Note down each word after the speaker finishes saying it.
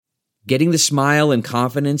Getting the smile and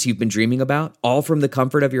confidence you've been dreaming about, all from the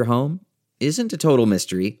comfort of your home, isn't a total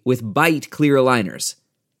mystery with Byte clear aligners.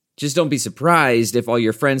 Just don't be surprised if all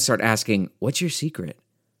your friends start asking, "What's your secret?"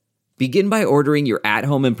 Begin by ordering your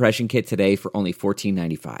at-home impression kit today for only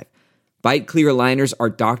 $14.95. Byte clear aligners are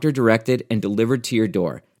doctor-directed and delivered to your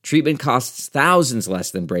door. Treatment costs thousands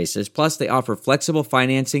less than braces, plus they offer flexible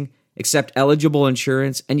financing, accept eligible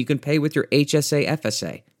insurance, and you can pay with your HSA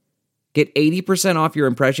FSA. Get 80% off your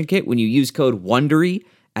impression kit when you use code WONDERY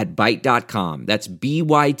at Byte.com. That's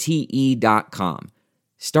BYTE.com.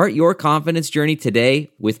 Start your confidence journey today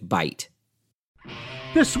with Byte.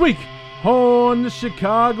 This week on the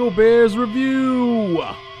Chicago Bears Review.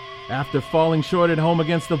 After falling short at home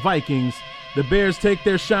against the Vikings, the Bears take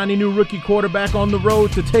their shiny new rookie quarterback on the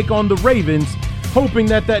road to take on the Ravens, hoping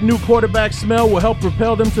that new quarterback smell will help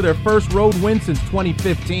propel them to their first road win since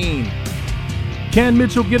 2015. Can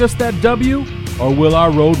Mitchell get us that W, or will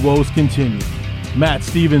our road woes continue? Matt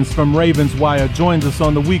Stevens from Ravens Wire joins us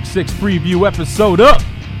on the Week 6 preview episode of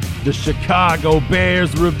the Chicago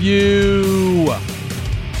Bears Review.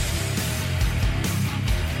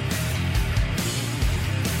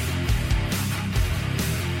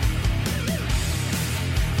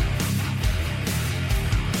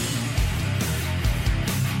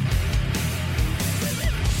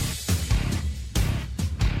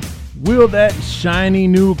 Will that shiny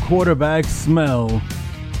new quarterback smell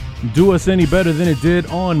do us any better than it did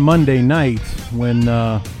on Monday night when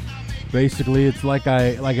basically it's like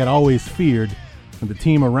I'd always feared when the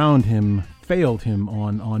team around him failed him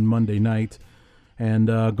on Monday night, and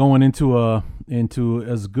going into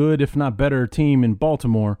as good if not better team in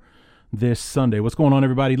Baltimore this Sunday. What's going on,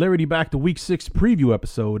 everybody? Larry D back to Week 6 preview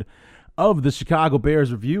episode of the Chicago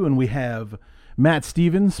Bears Review, and we have Matt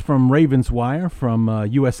Stevens from Ravens Wire from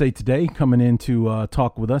USA Today coming in to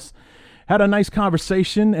talk with us. Had a nice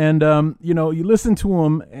conversation, and you listen to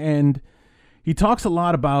him, and he talks a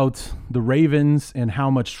lot about the Ravens and how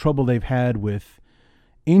much trouble they've had with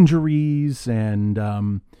injuries, and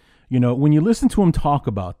when you listen to him talk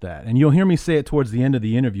about that, and you'll hear me say it towards the end of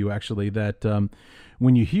the interview, actually, that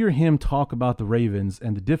when you hear him talk about the Ravens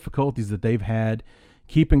and the difficulties that they've had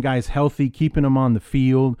keeping guys healthy, keeping them on the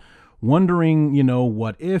field, wondering,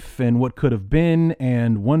 what if and what could have been,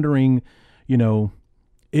 and wondering,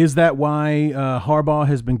 is that why Harbaugh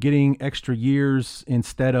has been getting extra years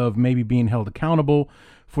instead of maybe being held accountable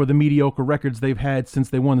for the mediocre records they've had since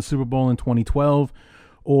they won the Super Bowl in 2012?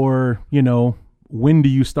 Or, when do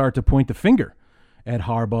you start to point the finger at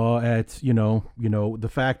Harbaugh, at, the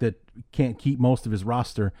fact that he can't keep most of his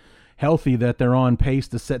roster healthy, that they're on pace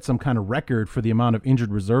to set some kind of record for the amount of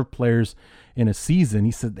injured reserve players in a season?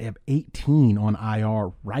 He said they have 18 on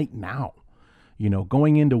IR right now.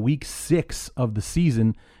 Going into Week 6 of the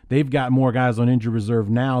season, they've got more guys on injured reserve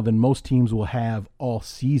now than most teams will have all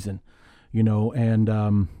season.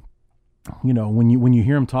 When you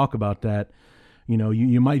hear him talk about that,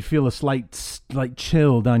 you might feel a slight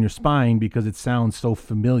chill down your spine because it sounds so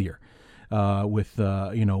familiar with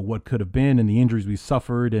what could have been and the injuries we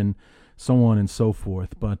suffered and so on and so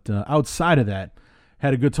forth. But outside of that,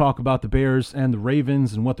 had a good talk about the Bears and the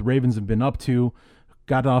Ravens and what the Ravens have been up to.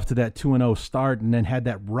 Got off to that 2-0 start, and then had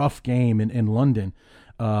that rough game in London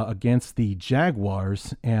against the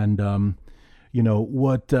Jaguars. And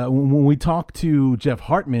when we talked to Jeff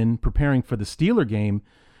Hartman preparing for the Steeler game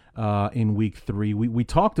in Week 3, we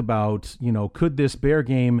talked about, could this Bear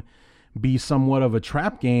game be somewhat of a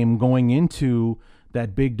trap game going into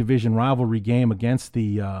that big division rivalry game against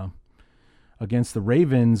the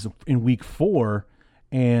Ravens in Week 4.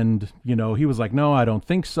 And, he was like, no, I don't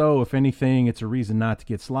think so. If anything, it's a reason not to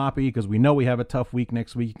get sloppy because we know we have a tough week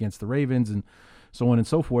next week against the Ravens and so on and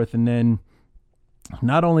so forth. And then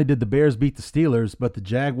not only did the Bears beat the Steelers, but the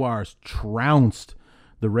Jaguars trounced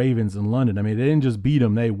the Ravens in London. I mean, they didn't just beat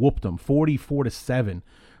them, they whooped them 44-7,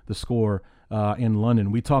 the score in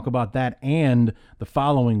London. We talk about that and the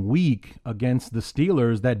following week against the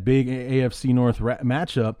Steelers, that big AFC North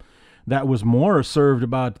matchup. That was more served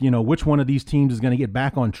about, which one of these teams is going to get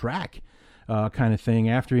back on track kind of thing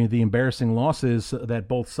after the embarrassing losses that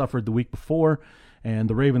both suffered the week before. And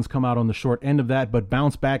the Ravens come out on the short end of that, but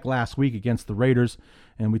bounce back last week against the Raiders.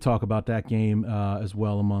 And we talk about that game as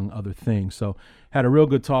well, among other things. So had a real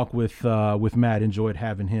good talk with Matt. Enjoyed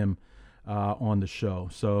having him on the show.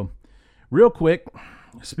 So real quick,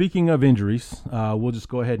 speaking of injuries, we'll just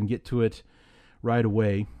go ahead and get to it right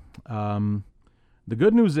away. The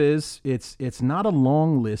good news is it's not a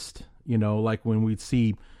long list, like when we'd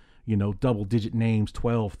see, double-digit names,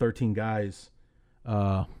 12, 13 guys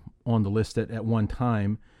on the list at one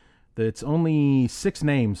time. It's only 6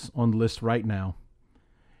 names on the list right now.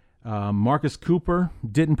 Marcus Cooper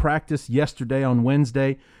didn't practice yesterday on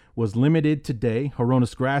Wednesday, was limited today.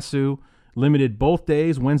 Hronis Grasu limited both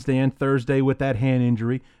days, Wednesday and Thursday, with that hand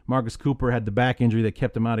injury. Marcus Cooper had the back injury that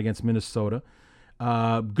kept him out against Minnesota.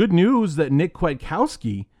 Good news that Nick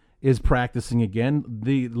Kwiatkowski is practicing again.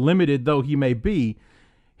 The limited though he may be,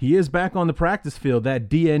 he is back on the practice field. That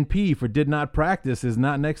DNP for did not practice is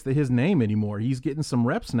not next to his name anymore. He's getting some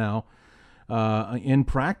reps now in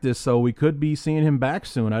practice, so we could be seeing him back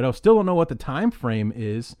soon. Still don't know what the time frame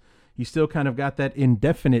is. He still kind of got that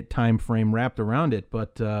indefinite time frame wrapped around it,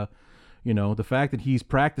 but the fact that he's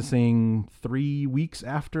practicing 3 weeks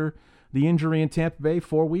after the injury in Tampa Bay,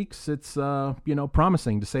 4 weeks, it's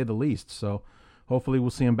promising to say the least. So hopefully we'll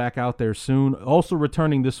see him back out there soon. Also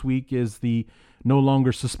returning this week is the no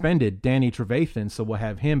longer suspended Danny Trevathan, so we'll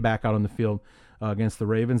have him back out on the field against the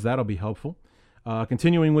Ravens. That'll be helpful.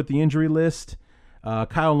 Continuing with the injury list,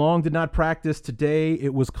 Kyle Long did not practice today.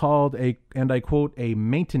 It was called and I quote, a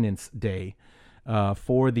maintenance day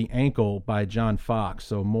for the ankle by John Fox.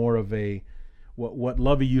 So more of a what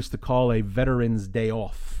Lovey used to call a veteran's day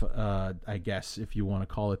off, I guess, if you want to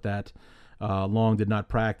call it that. Long did not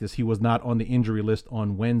practice. He was not on the injury list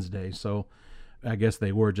on Wednesday, so I guess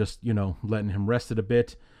they were just, letting him rest it a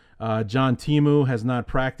bit. John Timu has not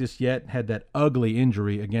practiced yet, had that ugly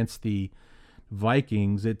injury against the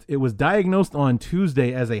Vikings. It was diagnosed on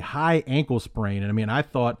Tuesday as a high ankle sprain, and I mean, I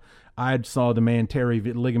thought I saw the man tear a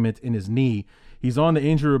ligament in his knee. He's on the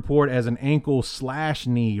injury report as an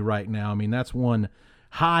ankle/knee right now. I mean, that's one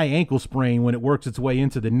high ankle sprain when it works its way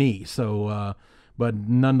into the knee. So, but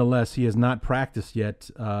nonetheless, he has not practiced yet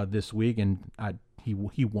this week, and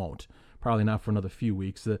he won't. Probably not for another few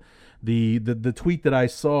weeks. The tweet that I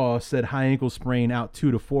saw said high ankle sprain out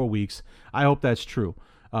 2 to 4 weeks. I hope that's true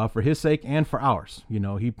for his sake and for ours.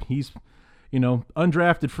 He's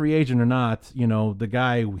undrafted free agent or not, the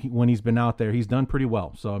guy, when he's been out there, he's done pretty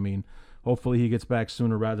well. So, I mean, hopefully he gets back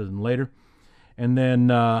sooner rather than later. And then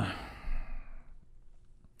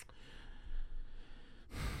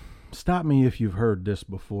stop me if you've heard this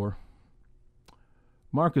before.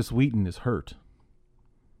 Marcus Wheaton is hurt.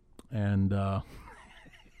 And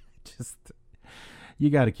just, you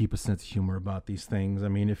got to keep a sense of humor about these things. I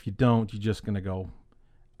mean, if you don't, you're just going to go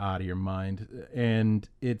out of your mind. And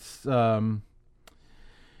it's a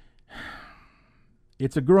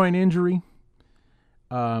groin injury.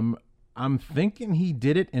 I'm thinking he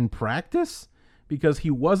did it in practice because he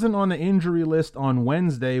wasn't on the injury list on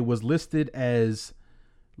Wednesday, was listed as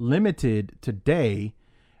limited today.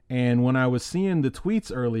 And when I was seeing the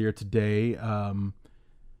tweets earlier today,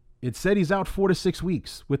 it said he's out 4 to 6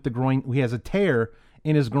 weeks with the groin. He has a tear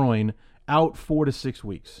in his groin, out 4 to 6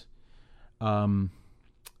 weeks.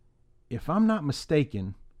 If I'm not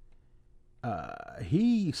mistaken,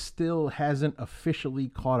 he still hasn't officially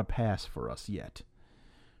caught a pass for us yet.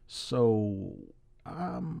 So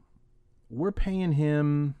we're paying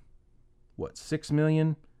him, $6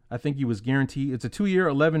 million? I think he was guaranteed. It's a 2-year,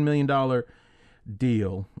 $11 million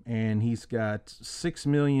deal, and he's got $6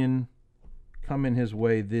 million coming his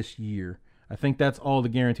way this year. I think that's all the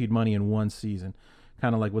guaranteed money in one season,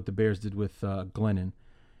 kind of like what the Bears did with Glennon.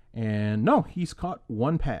 And no, he's caught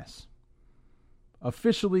one pass.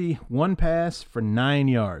 Officially, one pass for 9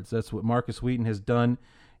 yards. That's what Marcus Wheaton has done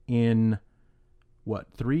in,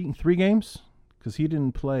 three games? Because he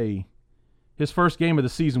didn't play. His first game of the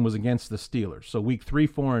season was against the Steelers. So week 3,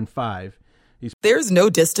 4, and 5. There's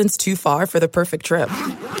no distance too far for the perfect trip.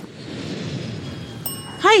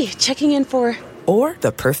 Hi, checking in for... Or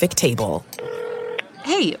the perfect table.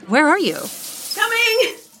 Hey, where are you?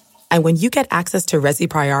 Coming! And when you get access to Resi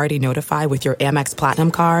Priority Notify with your Amex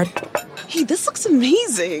Platinum card... Hey, this looks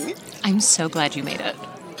amazing. I'm so glad you made it.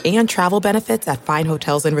 And travel benefits at fine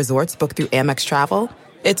hotels and resorts booked through Amex Travel,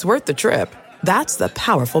 it's worth the trip. That's the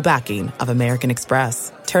powerful backing of American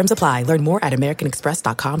Express. Terms apply. Learn more at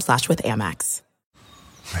americanexpress.com/withAmex.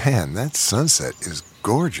 Man, that sunset is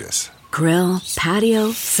gorgeous. Grill,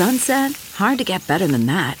 patio, sunset. Hard to get better than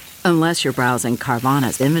that. Unless you're browsing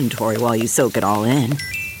Carvana's inventory while you soak it all in.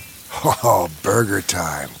 Oh, burger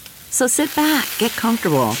time. So sit back, get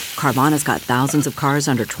comfortable. Carvana's got thousands of cars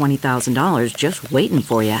under $20,000 just waiting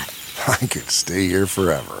for you. I could stay here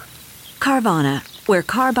forever. Carvana, where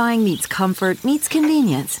car buying meets comfort, meets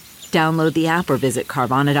convenience. Download the app or visit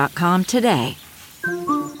Carvana.com today.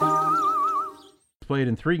 Played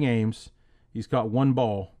in 3 games. He's caught 1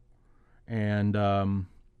 ball. And,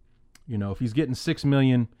 if he's getting $6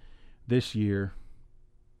 million this year,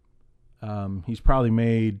 he's probably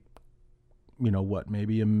made,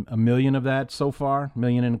 maybe a million of that so far, $1.25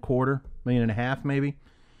 million, $1.5 million, maybe.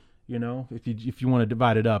 If you want to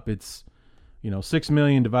divide it up, it's $6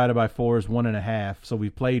 million divided by 4 is 1.5. So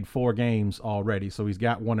we've played 4 games already. So he's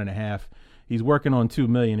got 1.5. He's working on $2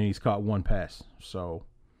 million and he's caught 1 pass. So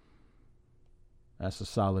that's a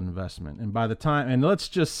solid investment. And by the time, and let's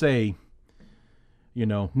just say,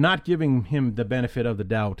 not giving him the benefit of the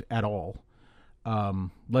doubt at all.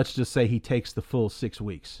 Let's just say he takes the full 6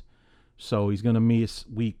 weeks. So he's going to miss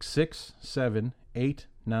week 6, 7, 8,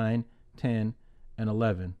 9, 10, and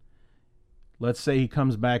 11. Let's say he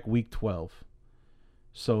comes back week 12.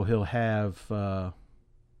 So he'll have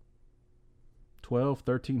 12,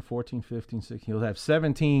 13, 14, 15, 16. He'll have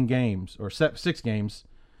 17 games or 6 games,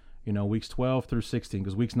 weeks 12 through 16,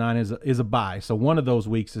 because weeks 9 is a bye. So one of those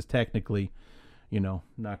weeks is technically,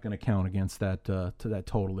 not going to count against that to that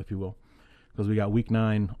total, if you will, because we got week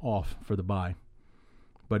 9 off for the bye.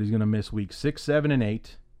 But he's going to miss week 6, 7, and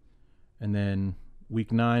 8, and then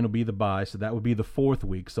week 9 will be the bye, so that would be the 4th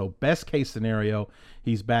week. So best case scenario,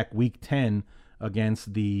 he's back week 10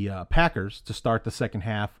 against the Packers to start the second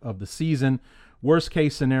half of the season. Worst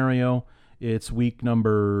case scenario, it's week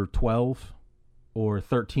number 12 or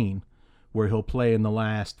 13, where he'll play in the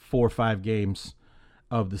last 4 or 5 games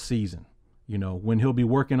of the season, when he'll be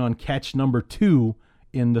working on catch number 2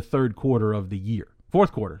 in the fourth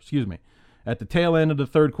quarter, at the tail end of the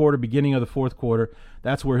third quarter, beginning of the fourth quarter.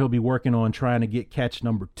 That's where he'll be working on trying to get catch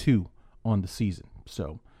number 2 on the season.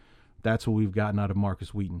 So that's what we've gotten out of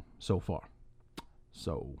Marcus Wheaton so far.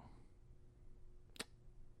 So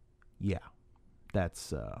yeah,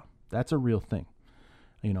 that's a real thing.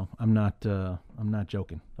 I'm not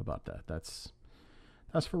joking about that. That's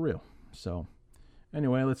for real. So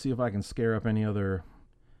anyway, let's see if I can scare up any other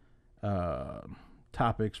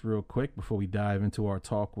topics real quick before we dive into our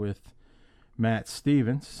talk with Matt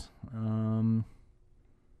Stevens.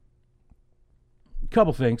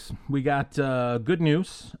 Couple things. We got good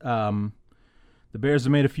news. The Bears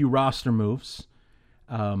have made a few roster moves.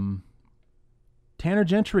 Tanner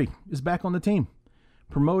Gentry is back on the team.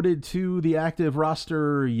 Promoted to the active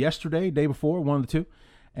roster yesterday, day before, one of the two.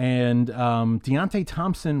 And Deontay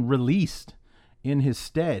Thompson released in his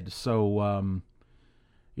stead. So,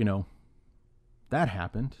 that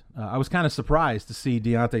happened. I was kind of surprised to see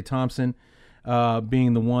Deontay Thompson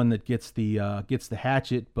being the one that gets the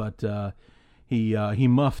hatchet, but he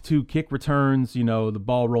muffed 2 kick returns. The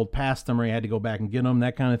ball rolled past him, or he had to go back and get them,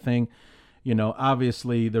 that kind of thing.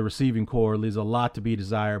 Obviously the receiving core leaves a lot to be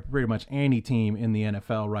desired. Pretty much any team in the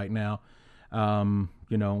NFL right now.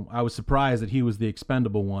 I was surprised that he was the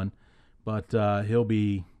expendable one, but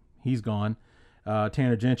he's gone.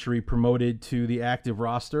 Tanner Gentry promoted to the active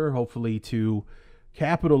roster, hopefully to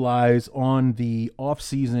capitalize on the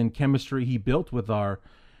offseason chemistry he built with our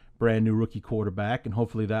brand new rookie quarterback, and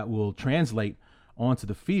hopefully that will translate onto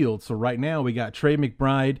the field. So right now we got Trey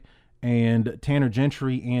McBride and Tanner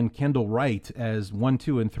Gentry and Kendall Wright as 1,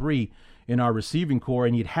 2, and 3 in our receiving core,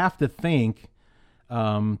 and you'd have to think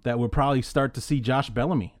that we'll probably start to see Josh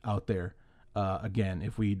Bellamy out there again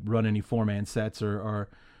if we run any 4-man sets or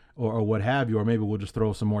what have you, or maybe we'll just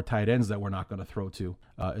throw some more tight ends that we're not going to throw to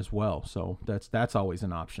as well. So that's always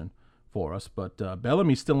an option for us. But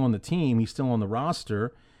Bellamy's still on the team. He's still on the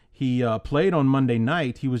roster. He played on Monday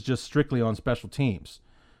night. He was just strictly on special teams.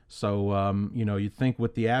 So, you'd think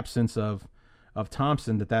with the absence of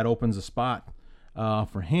Thompson that opens a spot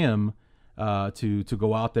for him to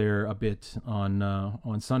go out there a bit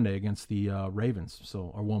on Sunday against the Ravens.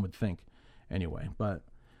 So, or one would think anyway. But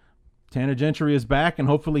Tanner Gentry is back, and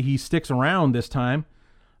hopefully he sticks around this time,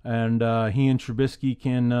 and he and Trubisky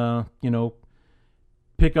can,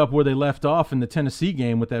 pick up where they left off in the Tennessee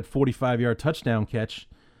game with that 45-yard touchdown catch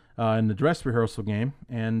in the dress rehearsal game,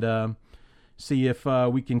 and see if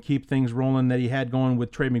we can keep things rolling that he had going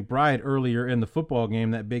with Trey McBride earlier in the football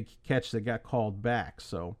game, that big catch that got called back.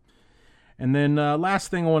 So, and then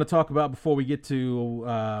last thing I want to talk about before we get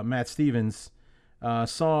to Matt Stevens,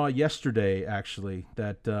 saw yesterday actually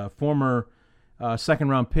that former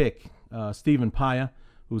second-round pick Stephen Paia,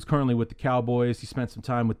 who's currently with the Cowboys, he spent some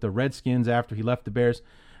time with the Redskins after he left the Bears,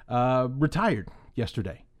 retired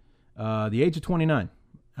yesterday, the age of 29.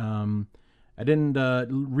 I didn't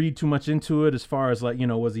read too much into it as far as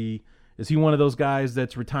is he one of those guys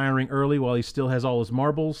that's retiring early while he still has all his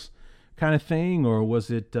marbles kind of thing, or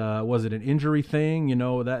was it an injury thing?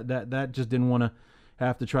 That just didn't want to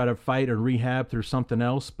have to try to fight or rehab through something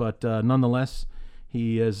else. But nonetheless,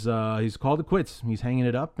 he's called it quits. He's hanging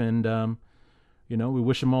it up, and we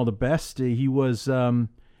wish him all the best.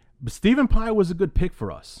 Stephen Paia was a good pick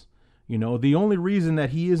for us. The only reason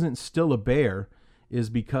that he isn't still a Bear is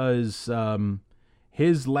because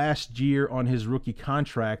his last year on his rookie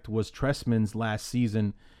contract was Trestman's last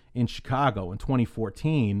season in Chicago in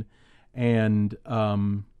 2014. And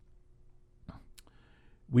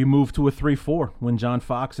we moved to a 3-4 when John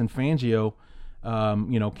Fox and Fangio,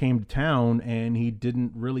 came to town, and he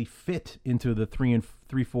didn't really fit into the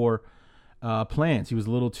 3-4 plans. He was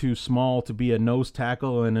a little too small to be a nose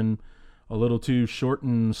tackle, and then a little too short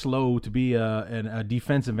and slow to be a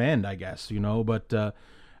defensive end, I guess, But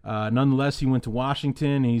nonetheless, he went to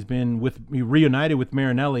Washington. He reunited with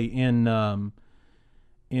Marinelli in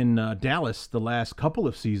Dallas the last couple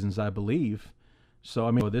of seasons, I believe. So,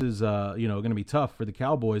 this is, going to be tough for the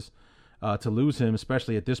Cowboys to lose him,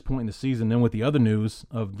 especially at this point in the season. Then with the other news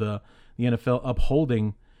of the NFL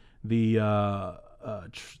upholding the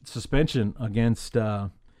suspension against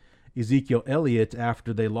Ezekiel Elliott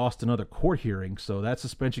after they lost another court hearing. So that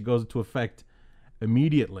suspension goes into effect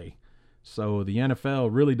immediately. So the NFL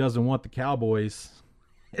really doesn't want the Cowboys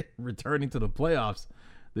returning to the playoffs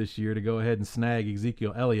this year to go ahead and snag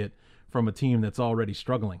Ezekiel Elliott from a team that's already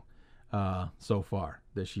struggling so far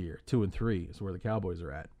this year. 2-3 is where the Cowboys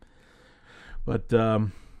are at. But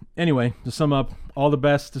anyway, to sum up, all the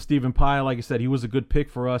best to Stephen Pye. Like I said, he was a good pick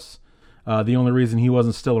for us. The only reason he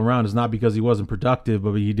wasn't still around is not because he wasn't productive,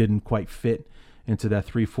 but he didn't quite fit into that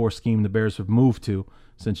 3-4 scheme the Bears have moved to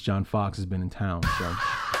since John Fox has been in town. So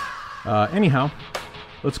anyhow,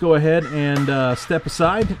 let's go ahead and step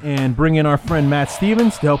aside and bring in our friend Matt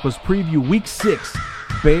Stevens to help us preview Week 6,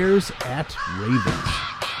 Bears at Ravens.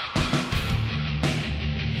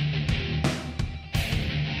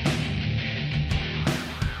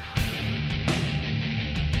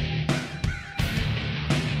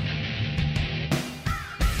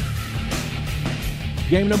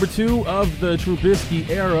 Game number 2 of the Trubisky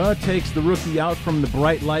era takes the rookie out from the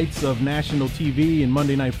bright lights of national TV and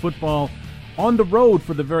Monday Night Football on the road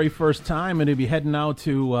for the very first time, and he'll be heading out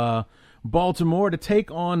to Baltimore to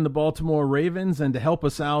take on the Baltimore Ravens. And to help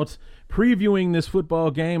us out previewing this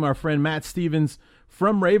football game, our friend Matt Stevens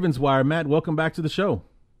from Ravenswire. Matt, welcome back to the show.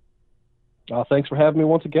 Thanks for having me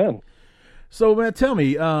once again. So, Matt, tell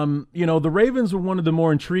me, the Ravens were one of the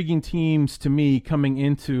more intriguing teams to me coming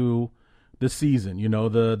into the season. The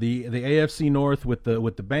AFC North with the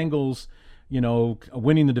Bengals,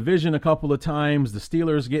 winning the division a couple of times, the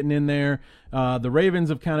Steelers getting in there. The Ravens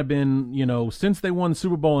have kind of been, since they won the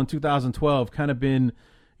Super Bowl in 2012, kind of been,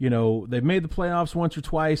 they've made the playoffs once or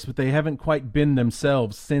twice, but they haven't quite been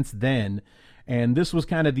themselves since then. And this was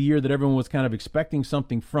kind of the year that everyone was kind of expecting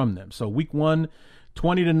something from them. So Week 1,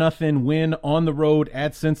 20-0 win on the road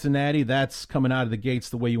at Cincinnati. That's coming out of the gates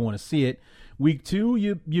the way you want to see it. Week 2,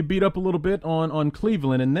 you beat up a little bit on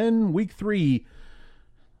Cleveland. And then Week 3,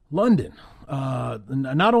 London.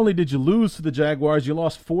 Not only did you lose to the Jaguars, you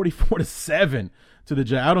lost 44-7 to the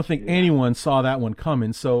Jaguars. I don't think anyone saw that one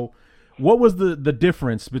coming. So what was the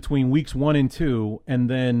difference between Weeks 1 and 2 and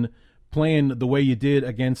then playing the way you did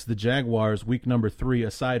against the Jaguars week number 3,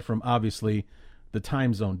 aside from obviously the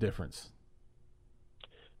time zone difference?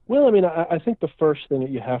 Well, I think the first thing that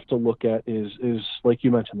you have to look at is like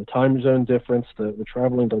you mentioned, the time zone difference, the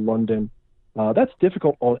traveling to London. That's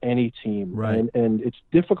difficult on any team, right? And it's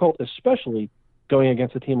difficult, especially going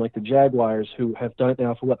against a team like the Jaguars, who have done it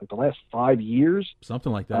now for the last 5 years,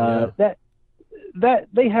 something like that. That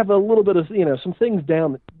they have a little bit of some things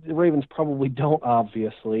down that the Ravens probably don't.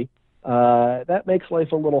 Obviously, that makes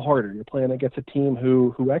life a little harder. You're playing against a team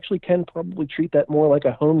who actually can probably treat that more like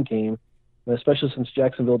a home game, especially since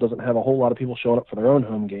Jacksonville doesn't have a whole lot of people showing up for their own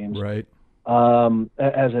home games, right?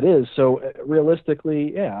 As it is. So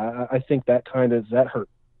realistically, I think that hurt.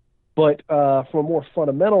 But from a more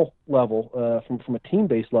fundamental level, from a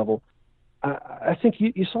team-based level, I think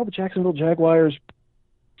you saw the Jacksonville Jaguars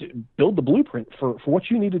build the blueprint for what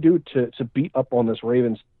you need to do to beat up on this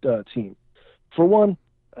Ravens team. For one,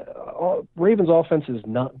 Ravens offense has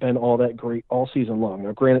not been all that great all season long.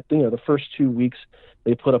 Now, granted, the first 2 weeks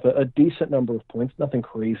they put up a decent number of points, nothing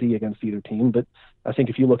crazy against either team. But I think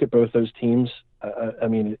if you look at both those teams,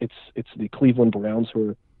 it's the Cleveland Browns, who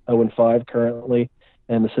are 0-5 currently,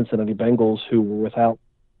 and the Cincinnati Bengals, who were without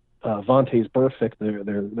Vontaze Burfict,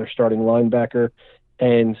 their starting linebacker,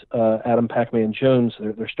 and Adam Pac-Man Jones,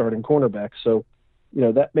 their starting cornerback. So,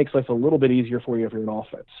 that makes life a little bit easier for you if you're an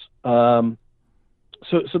offense.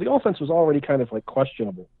 So the offense was already kind of like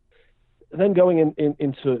questionable. Then going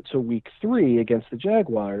into Week 3 against the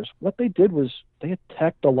Jaguars, what they did was they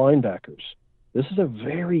attacked the linebackers. This is a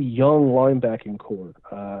very young linebacking core.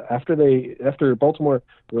 After Baltimore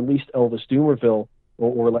released Elvis Dumervil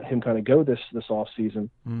or let him kind of go this offseason,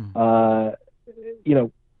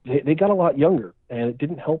 they got a lot younger, and it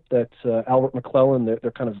didn't help that Albert McClellan, their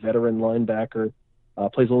kind of veteran linebacker,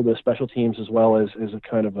 plays a little bit of special teams as well as a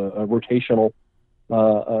kind of a rotational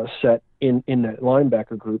set in that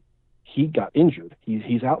linebacker group. he got injured.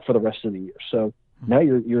 He's out for the rest of the year. So now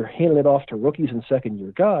you're handing it off to rookies and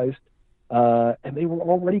second-year guys, and they were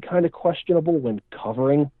already kind of questionable when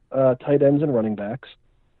covering tight ends and running backs.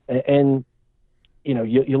 And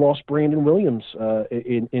you lost Brandon Williams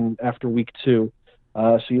in after week 2.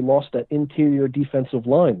 So you lost that interior defensive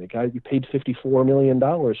line, the guy you paid $54 million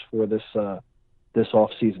for this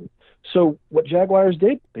offseason. So what Jaguars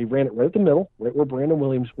did, they ran it right at the middle, right where Brandon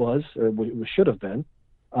Williams was, or should have been.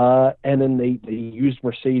 And then they used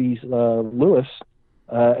Mercedes Lewis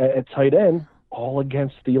at tight end, all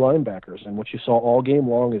against the linebackers. And what you saw all game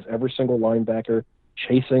long is every single linebacker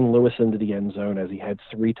chasing Lewis into the end zone as he had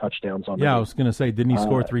 3 touchdowns on the game. I was going to say, didn't he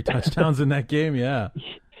score 3 touchdowns in that game? Yeah.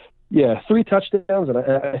 Yeah, 3 touchdowns, and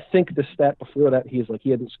I think the stat before that, he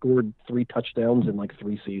hadn't scored 3 touchdowns in like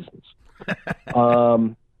 3 seasons.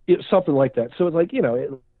 Something like that. So it's like,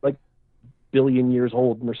 like billion years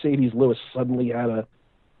old, Mercedes Lewis suddenly had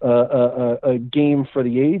a game for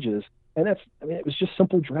the ages. And it was just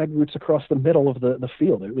simple drag routes across the middle of the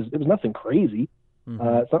field. It was nothing crazy.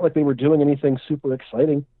 It's not like they were doing anything super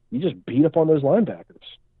exciting. You just beat up on those linebackers.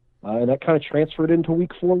 And that kind of transferred into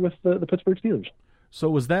week 4 with the Pittsburgh Steelers. So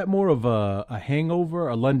was that more of a hangover,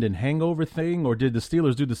 a London hangover thing, or did the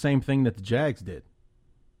Steelers do the same thing that the Jags did?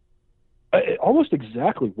 Almost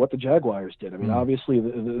exactly what the Jaguars did. I mean, obviously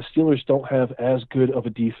the Steelers don't have as good of a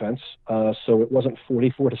defense, so it wasn't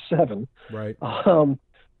 44-7. Right.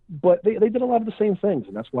 But they did a lot of the same things,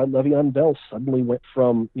 and that's why Le'Veon Bell suddenly went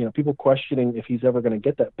from people questioning if he's ever going to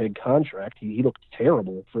get that big contract. He looked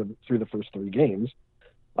terrible through the first 3 games.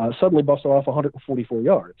 Suddenly busted off 144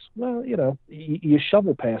 yards. Well, you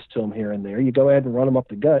shovel pass to him here and there. You go ahead and run him up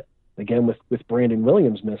the gut again with Brandon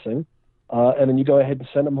Williams missing, and then you go ahead and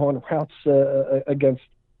send him on routes against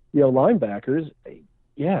linebackers.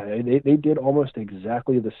 Yeah, they did almost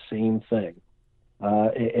exactly the same thing.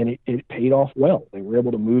 And it paid off well. They were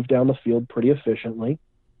able to move down the field pretty efficiently.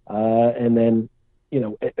 And then,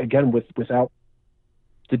 again, without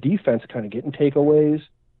the defense kind of getting takeaways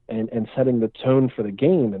and setting the tone for the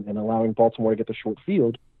game and allowing Baltimore to get the short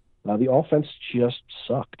field, the offense just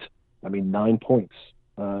sucked. I mean, 9 points,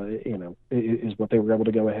 is what they were able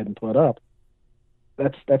to go ahead and put up.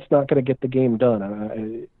 That's not going to get the game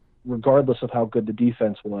done. Regardless of how good the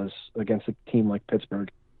defense was against a team like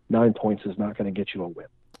Pittsburgh, 9 points is not going to get you a win.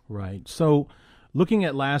 Right. So looking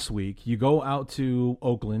at last week, you go out to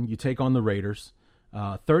Oakland, you take on the Raiders,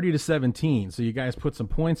 30-17. So you guys put some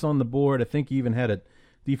points on the board. I think you even had a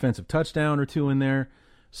defensive touchdown or 2 in there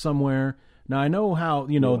somewhere. Now, I know how,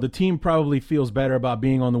 the team probably feels better about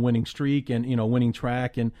being on the winning streak and, winning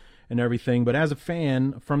track and everything. But as a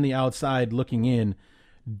fan from the outside looking in,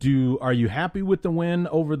 are you happy with the win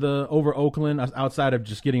over Oakland outside of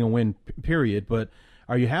just getting a win, period? But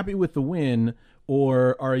are you happy with the win,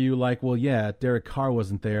 or are you like, well, yeah, Derek Carr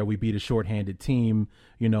wasn't there. We beat a shorthanded team.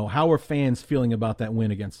 How are fans feeling about that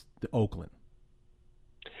win against Oakland?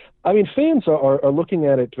 I mean, fans are looking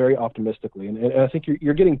at it very optimistically, and I think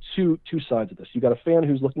you're getting two sides of this. You got a fan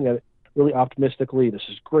who's looking at it really optimistically. This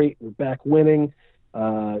is great. We're back winning,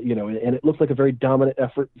 and it looked like a very dominant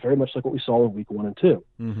effort, very much like what we saw in week 1 and 2.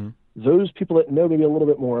 Mm-hmm. Those people that know maybe a little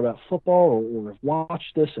bit more about football or have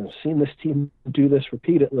watched this and seen this team do this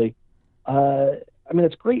repeatedly, I mean,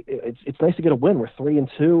 it's great. It's nice to get a win. We're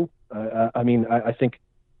 3-2. I think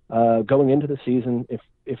going into the season,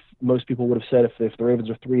 if most people would have said if the Ravens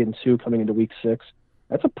are 3-2 coming into week 6,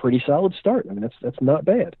 that's a pretty solid start. I mean, that's not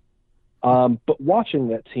bad. But watching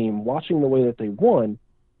that team, watching the way that they won,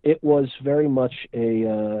 it was very much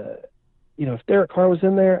if Derek Carr was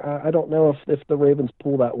in there, I don't know if the Ravens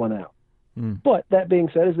pull that one out. But that being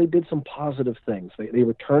said, is they did some positive things. They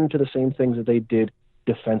returned to the same things that they did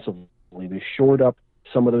defensively. They shored up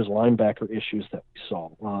some of those linebacker issues that we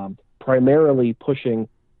saw, primarily pushing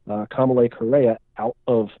Kamalei Correa out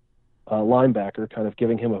of linebacker, kind of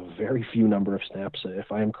giving him a very few number of snaps.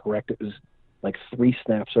 If I am correct, it was like 3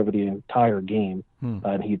 snaps over the entire game,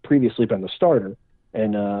 and he'd previously been the starter,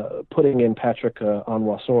 and putting in Patrick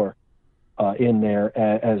Onwuasor in there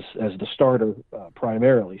as the starter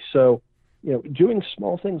primarily. So, doing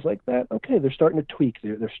small things like that, okay, they're starting to tweak.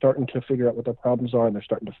 They're starting to figure out what their problems are, and they're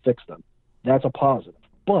starting to fix them. That's a positive.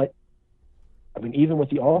 But, I mean, even with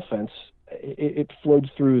the offense, it flowed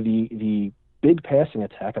through the big passing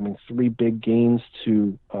attack. I mean, 3 big gains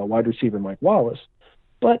to wide receiver Mike Wallace,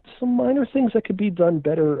 but some minor things that could be done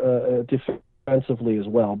better defensively as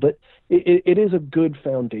well. But it is a good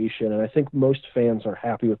foundation, and I think most fans are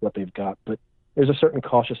happy with what they've got. But there's a certain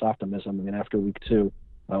cautious optimism. I mean, after week 2,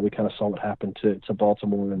 we kind of saw what happened to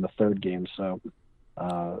Baltimore in the 3rd game. So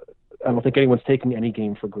I don't think anyone's taking any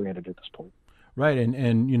game for granted at this point. Right,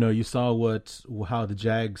 and you saw how the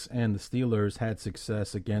Jags and the Steelers had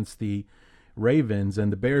success against the Ravens,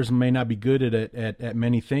 and the Bears may not be good at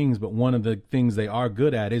many things, but one of the things they are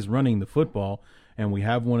good at is running the football, and we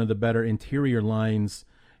have one of the better interior lines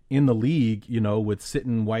in the league, with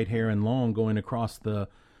Sitton, Whitehair, and Long going across the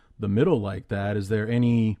middle like that. Is there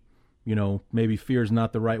any, maybe fear is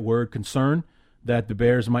not the right word, concern that the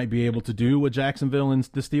Bears might be able to do what Jacksonville and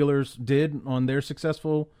the Steelers did on their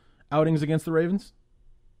successful outings against the Ravens?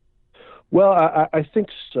 Well, I think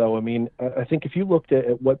so. I mean, I think if you looked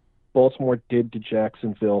at what Baltimore did to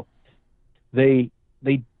Jacksonville, they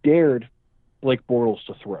dared Blake Bortles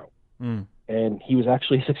to throw, and he was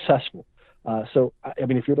actually successful. So, I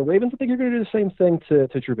mean, if you're the Ravens, I think you're going to do the same thing to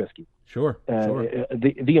Trubisky. Sure.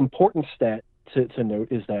 The important stat to note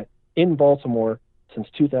is that in Baltimore since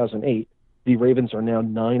 2008, the Ravens are now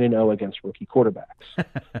 9-0 against rookie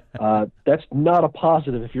quarterbacks. That's not a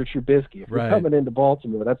positive if you're Trubisky. If you're coming into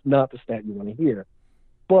Baltimore, that's not the stat you want to hear.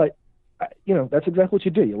 But, that's exactly what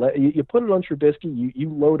you do. You put it on Trubisky, you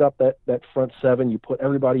load up that front seven, you put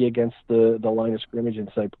everybody against the line of scrimmage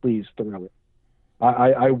and say, please throw it.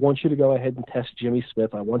 I want you to go ahead and test Jimmy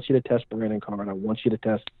Smith. I want you to test Brandon Carr. I want you to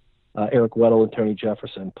test Eric Weddle and Tony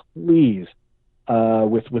Jefferson, please,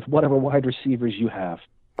 with whatever wide receivers you have.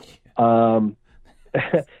 That's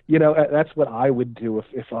what I would do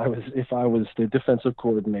if I was the defensive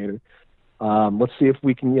coordinator. Let's see if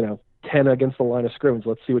we can, 10 against the line of scrimmage.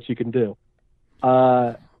 Let's see what you can do.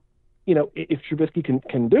 If Trubisky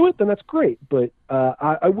can do it, then that's great. But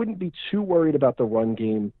I wouldn't be too worried about the run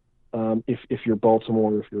game. If you're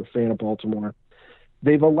Baltimore, if you're a fan of Baltimore,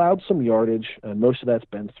 they've allowed some yardage. Most of that's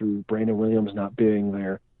been through Brandon Williams not being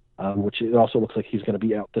there. Which it also looks like he's going to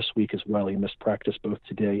be out this week as well. He missed practice both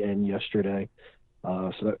today and yesterday.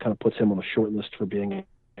 So that kind of puts him on the short list for being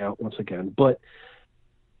out once again. But,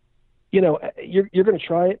 you're going to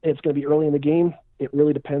try it. It's going to be early in the game. It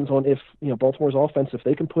really depends on if, Baltimore's offense, if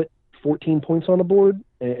they can put 14 points on the board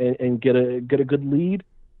and get a good lead,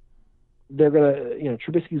 they're going to,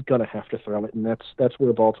 Trubisky's going to have to throw it. And that's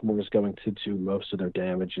where Baltimore is going to do most of their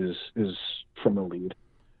damage is from the lead.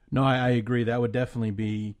 No, I agree. That would definitely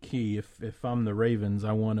be key. If I'm the Ravens,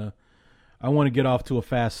 I want to get off to a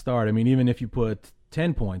fast start. I mean, even if you put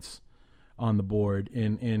 10 points on the board,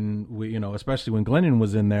 especially when Glennon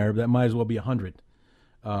was in there, that might as well be 100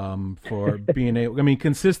 for being able. I mean,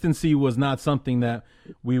 consistency was not something that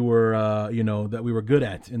we were, that we were good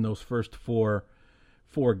at in those first four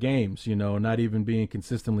games. Not even being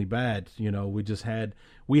consistently bad.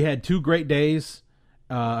 We had 2 great days.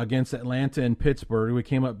 Against Atlanta and Pittsburgh. We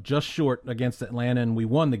came up just short against Atlanta, and we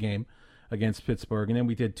won the game against Pittsburgh. And then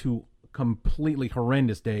we did 2 completely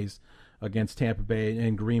horrendous days against Tampa Bay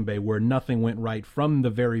and Green Bay where nothing went right from the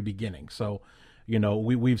very beginning. So,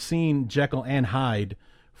 we've seen Jekyll and Hyde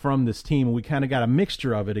from this team, and we kind of got a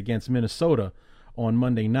mixture of it against Minnesota on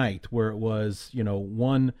Monday night where it was,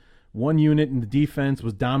 one unit in the defense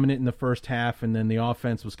was dominant in the first half, and then the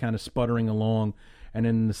offense was kind of sputtering along. And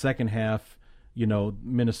then in the second half,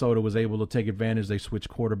 Minnesota was able to take advantage. They switched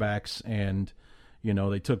quarterbacks, and,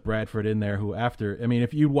 they took Bradford in there,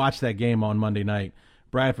 if you watch that game on Monday night,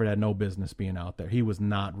 Bradford had no business being out there. He was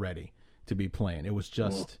not ready to be playing. It was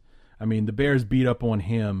just, the Bears beat up on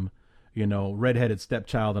him, redheaded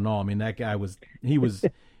stepchild and all. I mean, that guy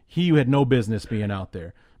he had no business being out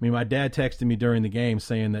there. I mean, my dad texted me during the game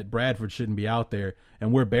saying that Bradford shouldn't be out there,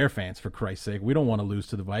 and we're Bear fans, for Christ's sake. We don't want to lose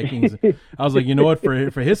to the Vikings. I was like, you know what,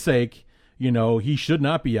 for his sake, he should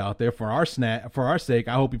not be out there. For our sake,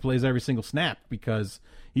 I hope he plays every single snap because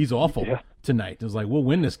he's awful tonight. It was like, we'll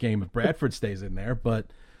win this game if Bradford stays in there. But,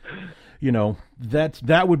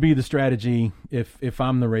 that would be the strategy if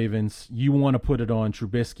I'm the Ravens. You want to put it on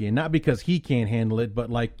Trubisky, and not because he can't handle it, but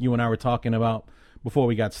like you and I were talking about before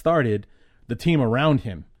we got started, the team around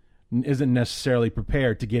him isn't necessarily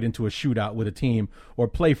prepared to get into a shootout with a team or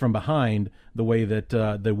play from behind the way that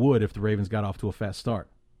they would if the Ravens got off to a fast start.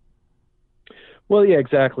 Well, yeah,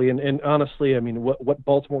 exactly. And honestly, what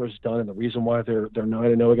Baltimore has done and the reason why they're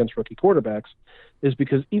 9-0 against rookie quarterbacks is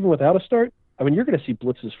because even without a start, you're going to see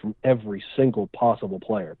blitzes from every single possible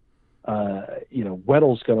player.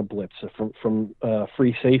 Weddle's going to blitz from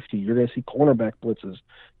free safety. You're going to see cornerback blitzes.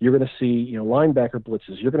 You're going to see, linebacker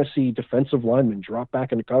blitzes. You're going to see defensive linemen drop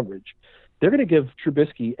back into coverage. They're going to give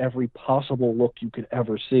Trubisky every possible look you could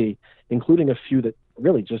ever see, including a few that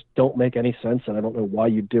really just don't make any sense, and I don't know why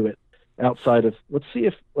you do it. Outside of let's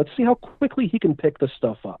see how quickly he can pick this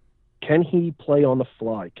stuff up. Can he play on the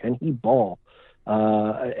fly? Can he ball?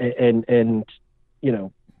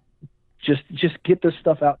 Just get this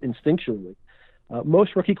stuff out instinctually.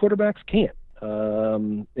 Most rookie quarterbacks can't.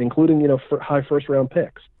 including, for high first-round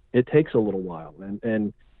picks. It takes a little while,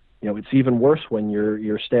 and it's even worse when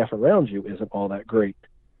your staff around you isn't all that great.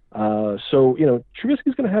 So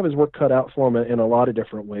Trubisky's going to have his work cut out for him in a lot of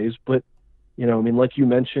different ways, but like you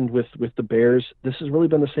mentioned with the Bears, this has really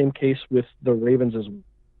been the same case with the Ravens as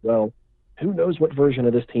well. Who knows what version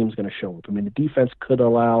of this team's going to show up? I mean, the defense could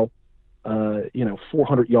allow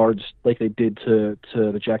 400 yards like they did to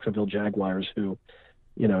the Jacksonville Jaguars, who,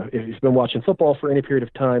 if you've been watching football for any period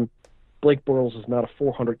of time, Blake Bortles is not a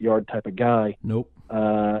 400-yard type of guy. Nope.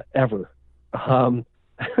 Ever.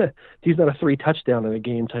 He's not a 3-touchdown in a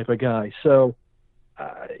game type of guy. So,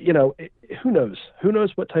 who knows? Who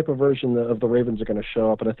knows what type of version of the Ravens are going to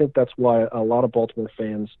show up? And I think that's why a lot of Baltimore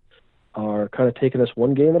fans are kind of taking this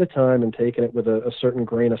one game at a time and taking it with a certain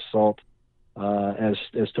grain of salt, as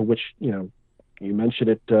to which, you mentioned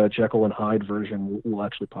it, Jekyll and Hyde version will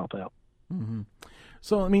actually pop out. Mm-hmm.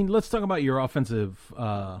 So, let's talk about your offensive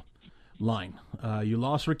line. You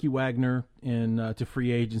lost Ricky Wagner to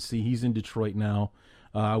free agency. He's in Detroit now.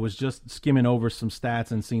 I was just skimming over some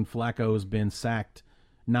stats and seeing Flacco has been sacked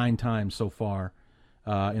 9 times so far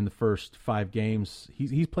in the first 5 games.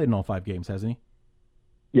 He's played in all 5 games, hasn't he?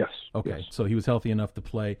 Yes. Okay, yes. So he was healthy enough to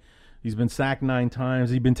play. He's been sacked 9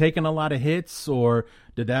 times. He's been taking a lot of hits, or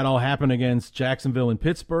did that all happen against Jacksonville and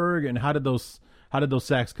Pittsburgh? And how did those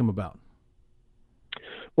sacks come about?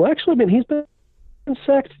 Well, actually, he's been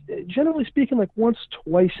sacked, generally speaking, like once,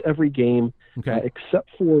 twice every game, okay. Except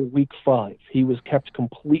for week 5. He was kept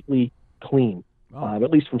completely clean, at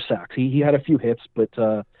least from sacks. He had a few hits, but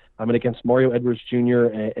against Mario Edwards Jr.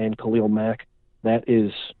 and Khalil Mack, that's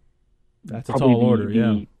a probably tall order,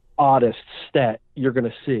 the oddest stat you're going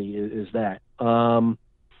to see is that.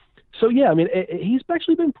 He's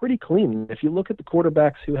actually been pretty clean. If you look at the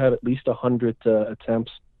quarterbacks who have at least 100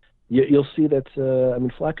 attempts, you'll see that,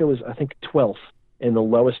 Flacco is, I think, 12th in the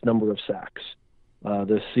lowest number of sacks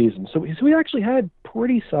this season. So he actually had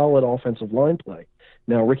pretty solid offensive line play.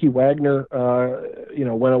 Now, Ricky Wagner,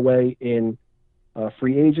 went away in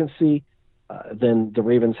free agency. Then the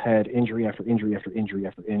Ravens had injury after injury after injury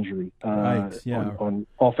after injury on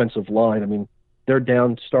offensive line. They're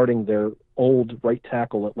down starting their old right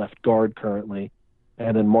tackle at left guard currently,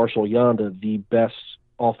 and then Marshall Yanda, the best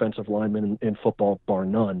offensive lineman in football, bar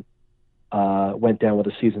none, went down with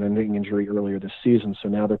a season-ending injury earlier this season. So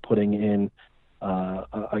now they're putting in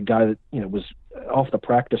a guy that was off the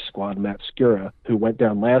practice squad, Matt Skura, who went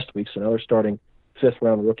down last week. So now they're starting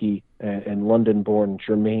 5th-round rookie and London-born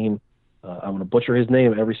Jermaine. I'm going to butcher his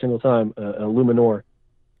name every single time. Illuminor.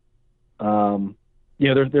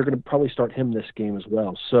 They're going to probably start him this game as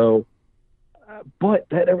well. So, but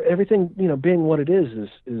that everything being what it is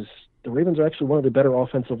the Ravens are actually one of the better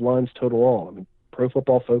offensive lines total all. Pro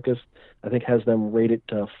Football Focus, I think, has them rated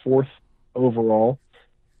 4th overall.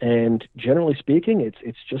 And generally speaking,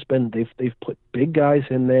 it's just been they've put big guys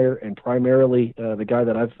in there, and primarily the guy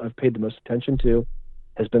that I've paid the most attention to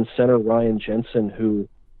has been center Ryan Jensen, who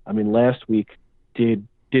last week did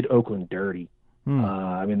Oakland dirty.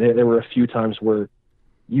 There were a few times where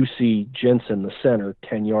you see Jensen, the center,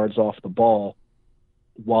 10 yards off the ball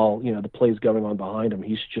while, the play's going on behind him.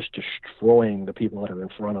 He's just destroying the people that are in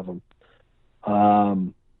front of him.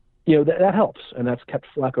 That helps, and that's kept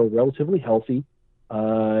Flacco relatively healthy.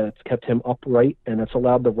 It's kept him upright, and it's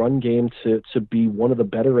allowed the run game to be one of the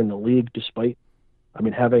better in the league, despite,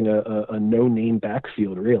 having a no-name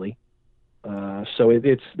backfield, really. So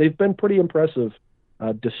they've been pretty impressive,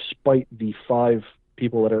 despite the 5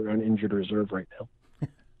 people that are on injured reserve right now.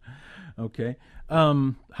 Okay.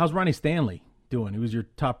 How's Ronnie Stanley doing? He was your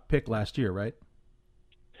top pick last year, right?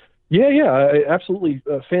 Yeah, absolutely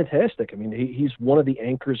fantastic. He's one of the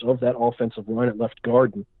anchors of that offensive line at left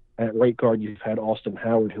guard. And at right guard, you've had Austin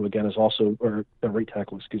Howard, who again is also, or right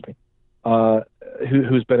tackle, excuse me,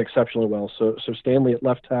 who's been exceptionally well. So Stanley at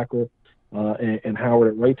left tackle and Howard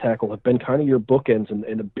at right tackle have been kind of your bookends,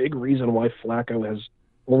 and a big reason why Flacco has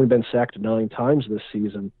only been sacked 9 times this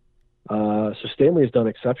season. So Stanley has done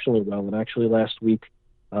exceptionally well, and actually last week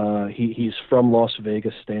he's from Las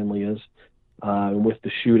Vegas. Stanley is. And with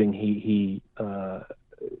the shooting, he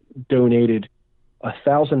donated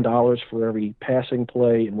 $1,000 for every passing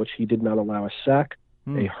play in which he did not allow a sack,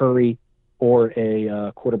 a hurry, or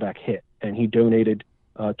a quarterback hit. And he donated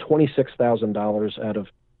 $26,000 out of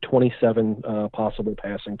 27 possible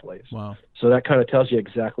passing plays. Wow. So that kind of tells you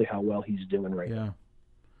exactly how well he's doing right now.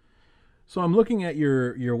 So I'm looking at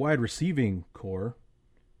your wide receiving core.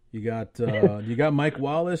 You got Mike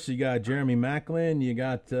Wallace, you got Jeremy Maclin, you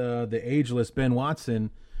got the ageless Ben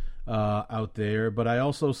Watson out there, but I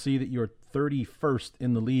also see that you're 31st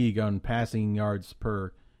in the league on passing yards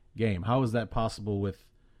per game. How is that possible with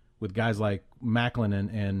guys like Macklin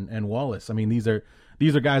and Wallace? I mean, these are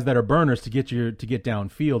guys that are burners to get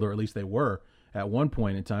downfield, or at least they were at one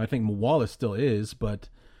point in time. I think Wallace still is, but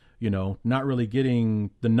not really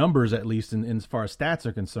getting the numbers, at least in as far as stats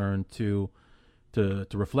are concerned, to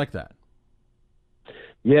reflect that.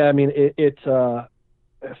 Yeah, I mean, it's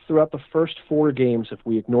throughout the first 4 games, if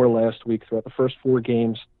we ignore last week, throughout the first 4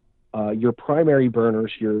 games, your primary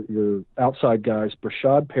burners, your outside guys,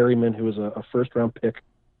 Brashad Perryman, who was a first-round pick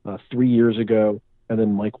 3 years ago, and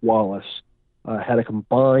then Mike Wallace, had a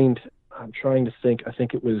combined, I'm trying to think, I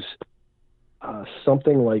think it was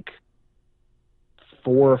something like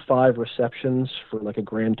 4 or 5 receptions for like a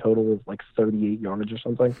grand total of like 38 yards or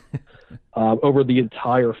something over the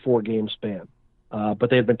entire 4-game span. But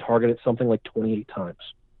they had been targeted something like 28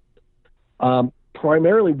 times.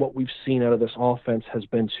 Primarily what we've seen out of this offense has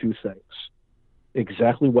been 2 things.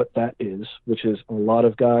 Exactly what that is, which is a lot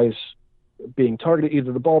of guys being targeted,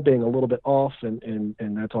 either the ball being a little bit off, and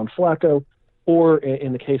that's on Flacco, or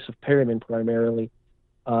in the case of Perryman primarily,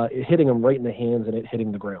 it hitting him right in the hands and it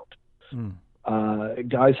hitting the ground.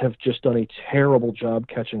 Guys have just done a terrible job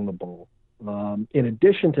catching the ball. In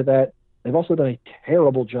addition to that, they've also done a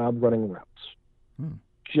terrible job running routes.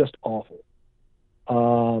 Just awful.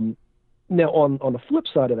 Now, on the flip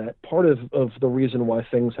side of that, part of the reason why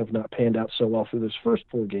things have not panned out so well through those first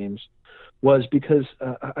 4 games was because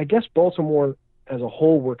I guess Baltimore as a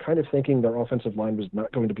whole were kind of thinking their offensive line was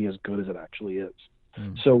not going to be as good as it actually is.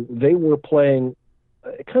 So they were playing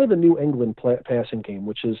kind of the New England passing game,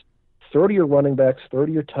 which is 30 your running backs,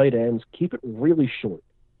 30 your tight ends, keep it really short.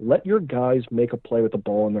 Let your guys make a play with the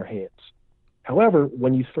ball in their hands. However,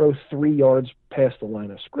 when you throw 3 yards past the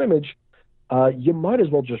line of scrimmage, you might as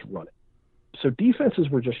well just run it. So defenses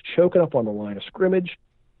were just choking up on the line of scrimmage,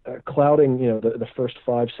 clouding the first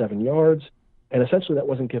 5-7 yards, and essentially that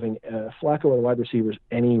wasn't giving Flacco and the wide receivers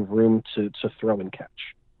any room to throw and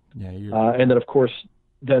catch. Yeah, and then of course,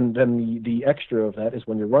 then the extra of that is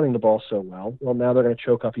when you're running the ball so well. Well, now they're going to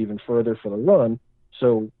choke up even further for the run.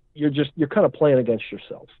 So you're kind of playing against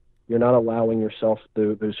yourself. You're not allowing yourself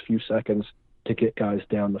those few seconds to get guys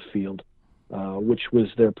down the field, which was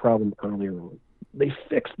their problem earlier on. They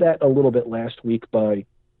fixed that a little bit last week by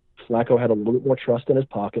Flacco had a little bit more trust in his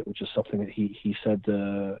pocket, which is something that he said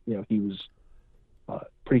he was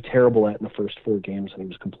pretty terrible at in the first 4 games, and he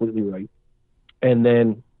was completely right. And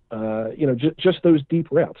then just those deep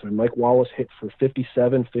routes. I mean, Mike Wallace hit for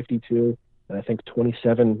 57, 52, and I think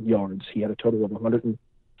 27 yards. He had a total of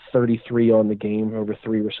 133 on the game over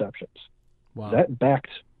 3 receptions. Wow. That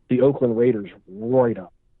backed the Oakland Raiders right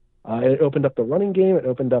up. It opened up the running game. It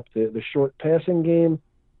opened up the short passing game.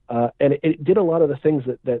 And it did a lot of the things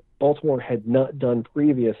that Baltimore had not done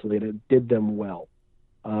previously, and it did them well.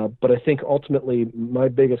 But I think ultimately my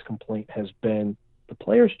biggest complaint has been the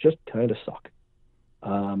players just kind of suck.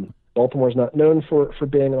 Baltimore's not known for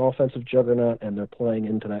being an offensive juggernaut, and they're playing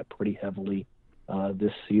into that pretty heavily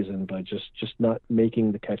this season by just not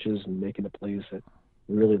making the catches and making the plays that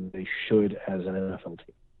really they should as an NFL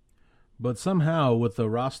team. But somehow, with the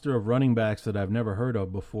roster of running backs that I've never heard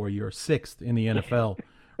of before, you're 6th in the NFL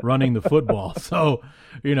running the football. So,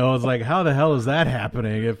 it's like, how the hell is that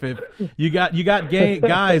happening? If you got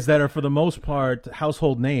guys that are for the most part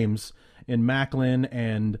household names in Macklin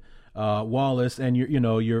and Wallace, and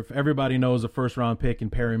you're everybody knows a first-round pick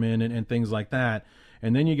in Perryman and things like that.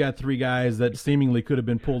 And then you got 3 guys that seemingly could have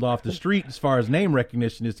been pulled off the street as far as name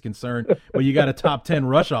recognition is concerned, but you got a top 10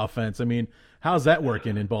 rush offense. I mean, how's that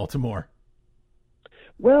working in Baltimore?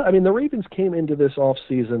 Well, I mean, the Ravens came into this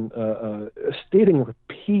offseason stating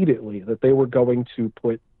repeatedly that they were going to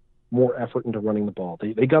put more effort into running the ball.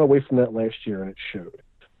 They got away from that last year, and it showed.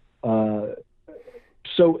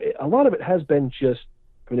 So a lot of it has been just,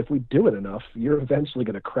 I mean, if we do it enough, you're eventually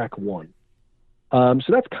going to crack one. So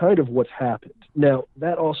that's kind of what's happened. Now,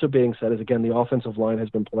 that also being said, is again, the offensive line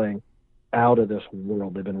has been playing out of this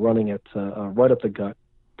world. They've been running it right up the gut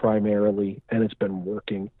primarily, and it's been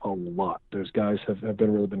working a lot. Those guys have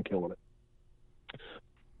really been killing it.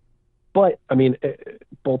 But, I mean,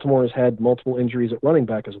 Baltimore has had multiple injuries at running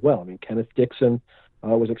back as well. I mean, Kenneth Dixon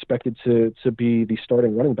was expected to be the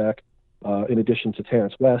starting running back in addition to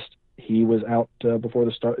Terrence West. He was out before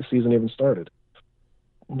the season even started.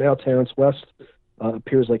 Now Terrence West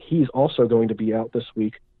appears like he's also going to be out this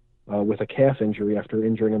week with a calf injury after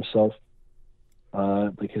injuring himself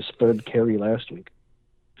like his 3rd carry last week.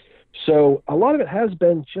 So a lot of it has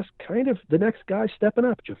been just kind of the next guy stepping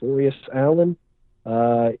up. Javorius Allen,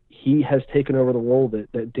 he has taken over the role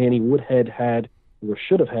that Danny Woodhead had or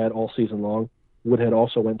should have had all season long. Woodhead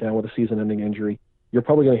also went down with a season-ending injury. you're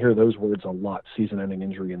probably going to hear those words a lot, season-ending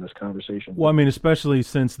injury, in this conversation. Well, I mean, especially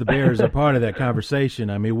since the Bears are part of that conversation.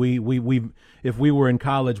 I mean, we if we were in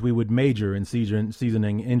college, we would major in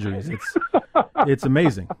seasoning injuries. It's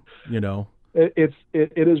amazing, you know. It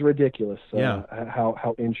is ridiculous. Yeah.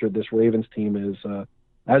 How injured this Ravens team is.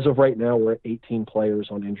 As of right now, we're at 18 players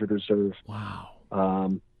on injured reserve. Wow.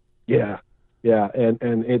 Yeah, and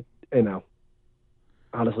it, you know,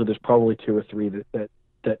 honestly, there's probably 2 or 3 that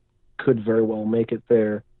could very well make it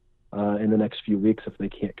there in the next few weeks if they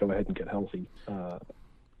can't go ahead and get healthy.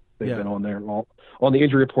 They've been on there on the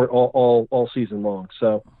injury report all season long.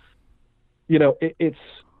 So, you know, it's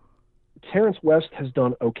Terrence West has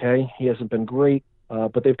done okay. He hasn't been great,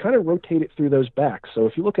 but they've kind of rotated through those backs. So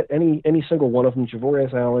if you look at any single one of them,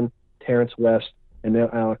 Javorius Allen, Terrence West, and now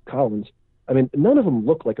Alec Collins, I mean, none of them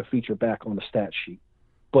look like a feature back on the stat sheet,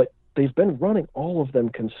 but they've been running all of them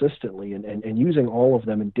consistently and using all of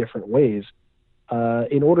them in different ways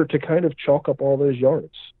in order to kind of chalk up all those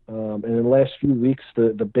yards. And in the last few weeks,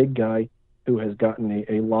 the big guy who has gotten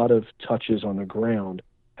a lot of touches on the ground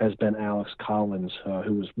has been Alex Collins,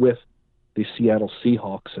 who was with the Seattle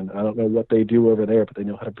Seahawks. And I don't know what they do over there, but they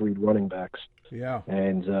know how to breed running backs. Yeah.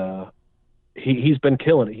 And he's been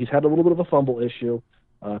killing it. He's had a little bit of a fumble issue.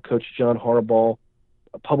 Coach John Harbaugh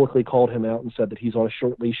publicly called him out and said that he's on a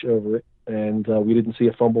short leash over it, and we didn't see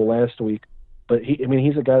a fumble last week. But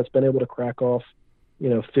he's a guy that's been able to crack off,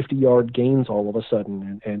 50-yard gains all of a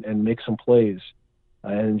sudden and make some plays.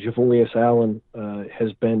 And Javorius Allen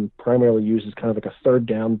has been primarily used as kind of like a third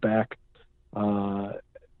down back,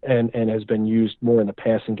 and has been used more in the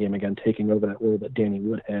passing game, again, taking over that role that Danny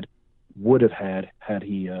Woodhead would have had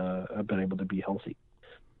he been able to be healthy.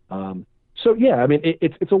 So yeah, I mean,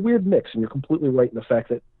 it's a weird mix, and you're completely right in the fact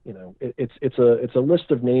that it's a list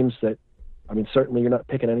of names that, I mean, certainly you're not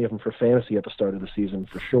picking any of them for fantasy at the start of the season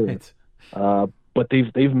for sure, but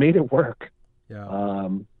they've made it work. Yeah.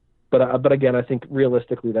 But again, I think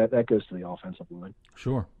realistically that goes to the offensive line.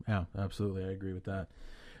 Sure. Yeah, absolutely. I agree with that.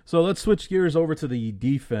 So let's switch gears over to the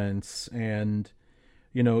defense, and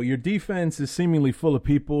your defense is seemingly full of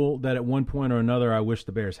people that at one point or another I wish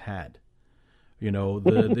the Bears had.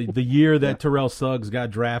 The year that Terrell Suggs got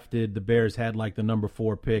drafted, the Bears had like the number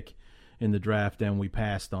 4 pick in the draft, and we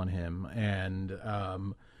passed on him. And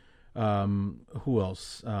who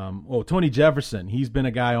else? Tony Jefferson. He's been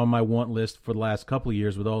a guy on my want list for the last couple of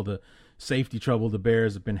years with all the safety trouble the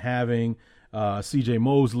Bears have been having. C.J.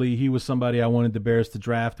 Mosley, he was somebody I wanted the Bears to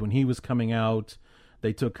draft when he was coming out.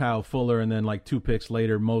 They took Kyle Fuller, and then like 2 picks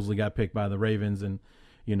later, Mosley got picked by the Ravens, and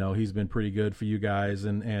he's been pretty good for you guys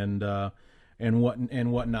and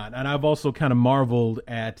whatnot. And I've also kind of marveled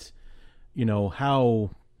at,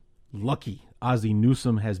 how lucky Ozzie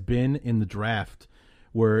Newsome has been in the draft,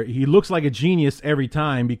 where he looks like a genius every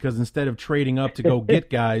time because instead of trading up to go get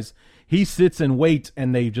guys, he sits and waits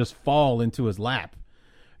and they just fall into his lap.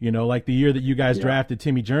 Like the year that you guys drafted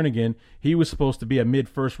Timmy Jernigan, he was supposed to be a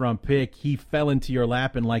mid-first round pick. He fell into your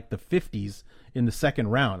lap in like the 50s in the second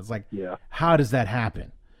round. It's like, how does that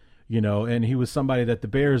happen? And he was somebody that the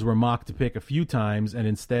Bears were mocked to pick a few times, and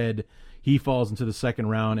instead he falls into the second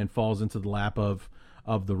round and falls into the lap of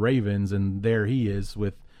the Ravens, and there he is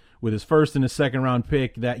with his first and his second round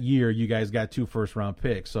pick that year. You guys got 2 first-round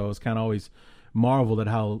picks, so it's kind of always marveled at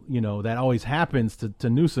how that always happens to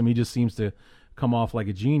Newsome. He just seems to come off like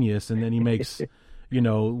a genius, and then he makes the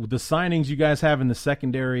signings you guys have in the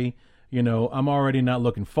secondary. I'm already not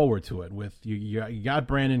looking forward to it. With you got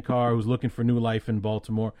Brandon Carr, who's looking for new life in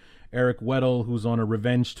Baltimore. Eric Weddle, who's on a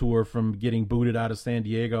revenge tour from getting booted out of San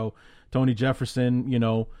Diego. Tony Jefferson,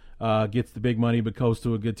 gets the big money but goes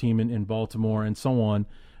to a good team in Baltimore, and so on.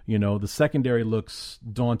 The secondary looks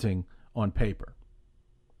daunting on paper.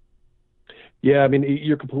 Yeah, I mean,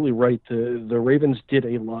 you're completely right. The Ravens did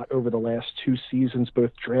a lot over the last 2 seasons,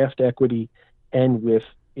 both draft equity and with,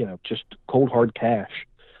 just cold hard cash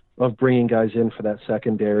of bringing guys in for that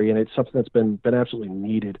secondary, and it's something that's been absolutely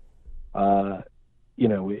needed.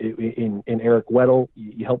 In Eric Weddle,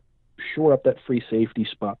 you help shore up that free safety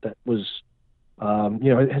spot that was,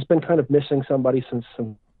 it has been kind of missing somebody since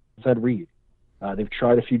Ed Reed. They've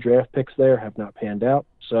tried a few draft picks there, have not panned out.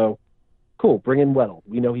 So, cool, bring in Weddle.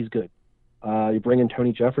 We know he's good. You bring in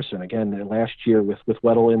Tony Jefferson again. Last year with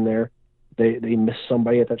Weddle in there, they missed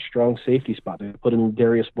somebody at that strong safety spot. They put in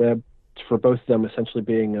Darius Webb for both of them, essentially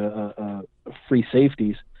being free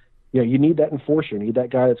safeties. You need that enforcer. You need that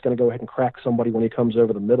guy that's going to go ahead and crack somebody when he comes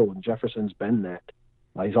over the middle, and Jefferson's been that.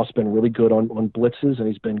 He's also been really good on blitzes, and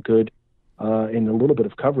he's been good in a little bit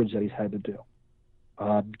of coverage that he's had to do.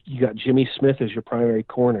 You got Jimmy Smith as your primary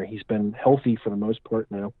corner. He's been healthy for the most part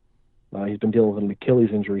now. He's been dealing with an Achilles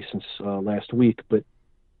injury since last week, but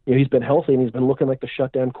he's been healthy and he's been looking like the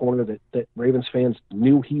shutdown corner that Ravens fans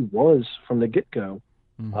knew he was from the get-go.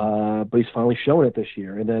 But he's finally shown it this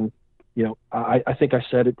year. And then, I think I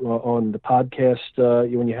said it on the podcast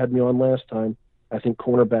when you had me on last time. I think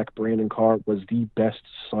cornerback Brandon Carr was the best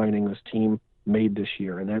signing this team made this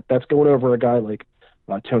year, and that's going over a guy like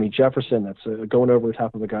Tony Jefferson. That's going over the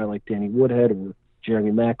top of a guy like Danny Woodhead or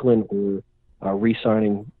Jeremy Maclin, or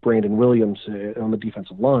re-signing Brandon Williams on the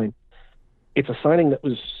defensive line. It's a signing that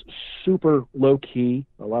was super low-key.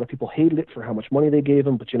 A lot of people hated it for how much money they gave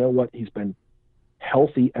him, but you know what? He's been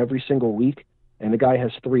healthy every single week, and the guy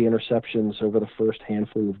has 3 interceptions over the first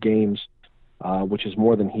handful of games, which is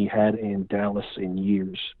more than he had in Dallas in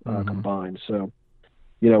years combined. So,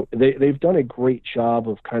 they've done a great job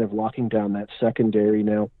of kind of locking down that secondary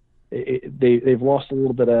now. They've lost a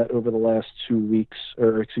little bit over the last 3 weeks.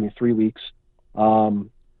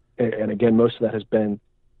 And again, most of that has been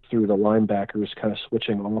through the linebackers kind of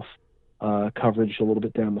switching off coverage a little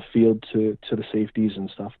bit down the field to the safeties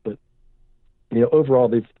and stuff. But, overall,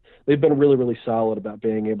 they've been really, really solid about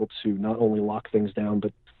being able to not only lock things down,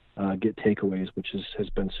 but get takeaways, which has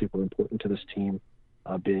been super important to this team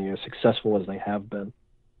being as successful as they have been.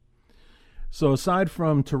 So aside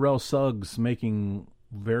from Terrell Suggs making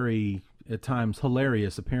very, at times,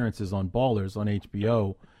 hilarious appearances on Ballers on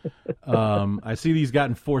HBO, I see he's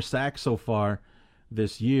gotten 4 sacks so far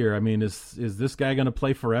this year. I mean, is this guy going to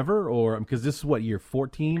play forever? Or because this is what, year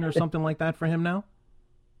 14 or something like that for him now?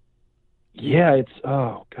 Yeah, it's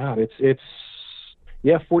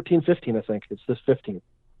 14, 15, I think. It's this 15.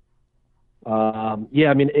 I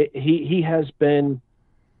mean, he has been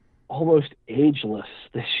almost ageless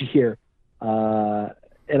this year.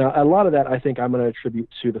 And a lot of that, I think I'm going to attribute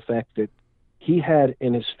to the fact that he had,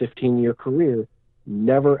 in his 15-year career,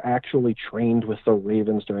 never actually trained with the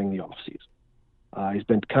Ravens during the offseason. He's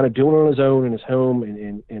been kind of doing it on his own in his home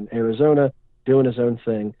in Arizona, doing his own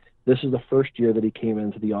thing. This is the first year that he came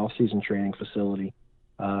into the offseason training facility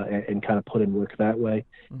and kind of put in work that way.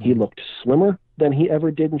 Mm-hmm. He looked slimmer than he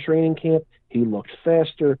ever did in training camp. He looked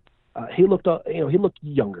faster. He looked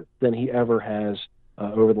younger than he ever has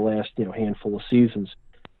over the last handful of seasons,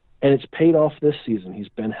 and it's paid off this season. He's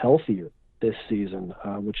been healthier this season,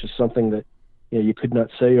 which is something that you could not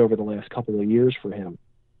say over the last couple of years for him.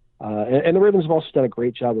 And the Ravens have also done a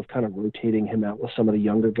great job of kind of rotating him out with some of the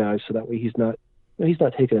younger guys, so that way he's not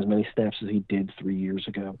taking as many snaps as he did 3 years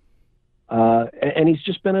ago. And he's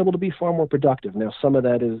just been able to be far more productive. Now, some of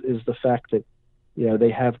that is the fact that they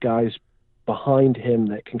have guys behind him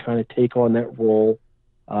that can kind of take on that role.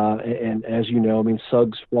 And as you know, I mean,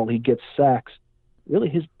 Suggs, while he gets sacks, really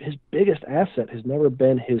his biggest asset has never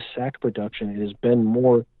been his sack production. It has been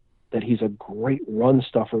more that he's a great run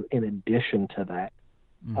stuffer in addition to that.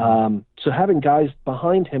 Mm-hmm. So having guys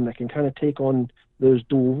behind him that can kind of take on those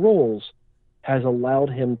dual roles has allowed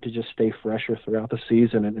him to just stay fresher throughout the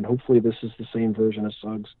season. And hopefully this is the same version of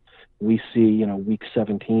Suggs we see, week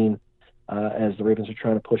 17, as the Ravens are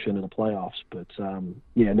trying to push into the playoffs. But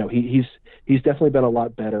he's definitely been a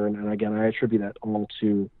lot better. And again, I attribute that all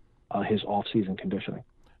to his off-season conditioning.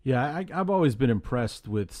 Yeah, I've always been impressed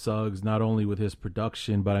with Suggs, not only with his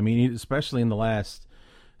production, but I mean, especially in the last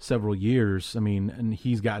several years. I mean, and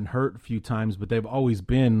he's gotten hurt a few times, but they've always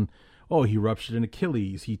been, he ruptured an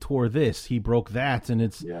Achilles, he tore this, he broke that. And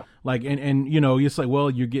it's like, and it's like, well,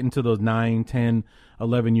 you're getting to those 9, 10,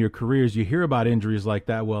 11-year careers. You hear about injuries like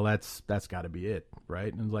that. Well, that's got to be it,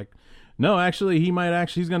 right? And it's like, no, actually, he's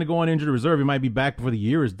going to go on injured reserve. He might be back before the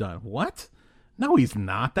year is done. What? No, he's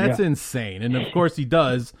not. That's insane. And, of course, he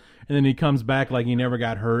does. And then he comes back like he never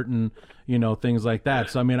got hurt and, things like that.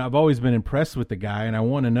 So, I mean, I've always been impressed with the guy, and I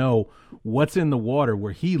want to know what's in the water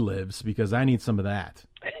where he lives because I need some of that.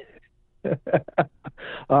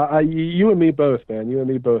 You and me both, man. You and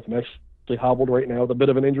me both. I'm actually hobbled right now with a bit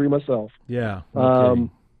of an injury myself. Yeah. Okay.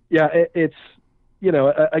 It's,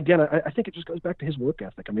 again, I think it just goes back to his work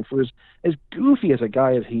ethic. I mean, for as goofy as a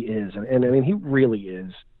guy as he is, and I mean, he really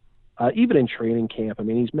is. Even in training camp, I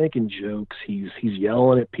mean, he's making jokes. He's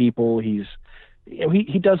yelling at people. He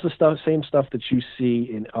does the same stuff that you see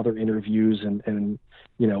in other interviews, and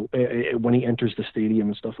when he enters the stadium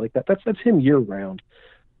and stuff like that. That's him year round.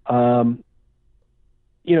 For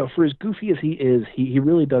as goofy as he is, he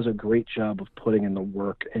really does a great job of putting in the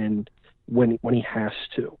work, and when he has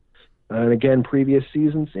to. And again, previous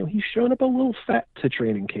seasons, he's shown up a little fat to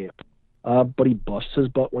training camp, but he busts his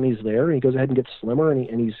butt when he's there, and he goes ahead and gets slimmer,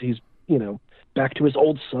 and he's back to his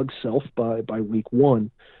old Suggs self by week 1.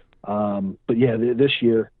 But yeah, this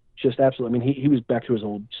year, just absolutely. I mean, he was back to his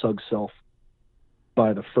old Suggs self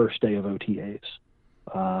by the first day of OTAs.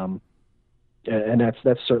 And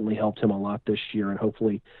that's certainly helped him a lot this year, and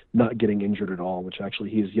hopefully not getting injured at all, which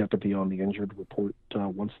actually he's yet to be on the injured report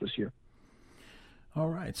once this year. All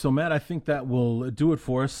right, so Matt, I think that will do it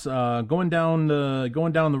for us. Going down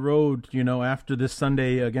the road, after this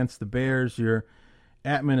Sunday against the Bears, you're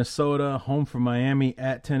at Minnesota, home for Miami,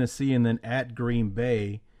 at Tennessee, and then at Green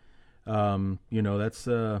Bay. That's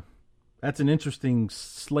an interesting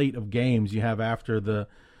slate of games you have after the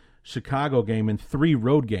Chicago game, and 3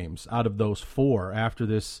 road games out of those 4. After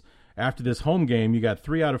this home game, you got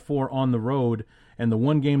 3 out of 4 on the road, and the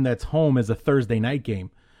one game that's home is a Thursday night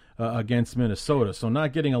game against Minnesota. So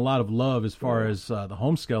not getting a lot of love as far as the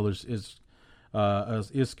home schedule is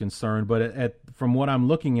concerned. But from what I'm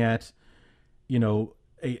looking at, I don't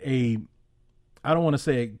want to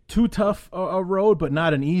say too tough a road, but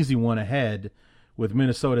not an easy one ahead with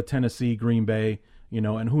Minnesota, Tennessee, Green Bay,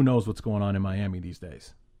 and who knows what's going on in Miami these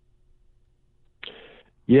days.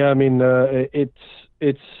 Yeah, I mean, this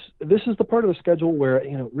is the part of the schedule where,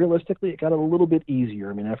 realistically it got a little bit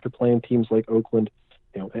easier. I mean, after playing teams like Oakland,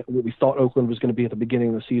 we thought Oakland was going to be at the beginning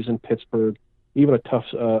of the season, Pittsburgh, even a tough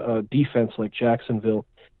defense like Jacksonville.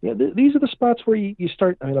 These are the spots where you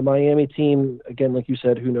start. I mean, a Miami team, again, like you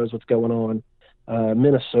said, who knows what's going on.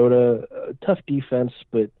 Minnesota, tough defense,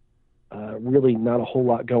 but really not a whole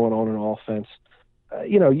lot going on in offense.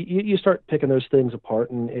 You start picking those things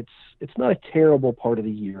apart, and it's not a terrible part of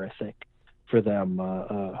the year, I think, for them.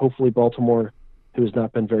 Hopefully Baltimore, who has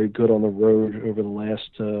not been very good on the road over the last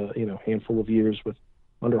handful of years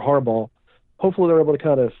under Harbaugh, hopefully they're able to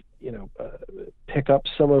kind of pick up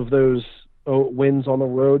some of those wins on the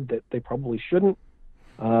road that they probably shouldn't.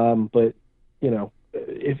 But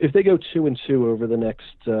if they go 2-2 over the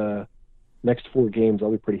next 4 games,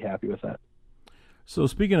 I'll be pretty happy with that. So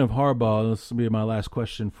speaking of Harbaugh, this will be my last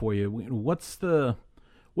question for you. What's the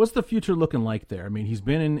future looking like there? I mean, he's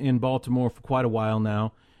been in Baltimore for quite a while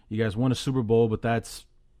now. You guys won a Super Bowl, but that's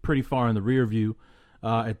pretty far in the rear view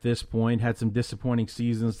at this point. Had some disappointing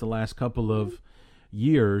seasons the last couple of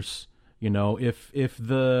years. If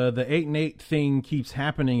the 8-8 thing keeps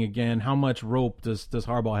happening again, how much rope does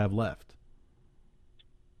Harbaugh have left?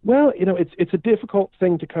 Well, it's a difficult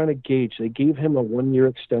thing to kind of gauge. They gave him a 1-year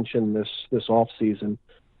extension this off season.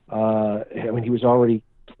 I mean, he was already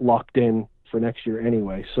locked in for next year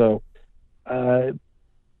anyway. So, but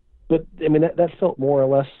I mean, that felt more or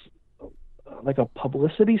less like a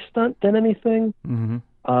publicity stunt than anything. Mm-hmm.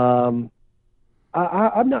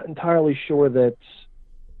 I'm not entirely sure that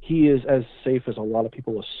he is as safe as a lot of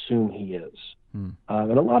people assume he is. And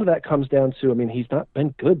a lot of that comes down to, I mean, he's not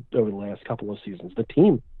been good over the last couple of seasons. The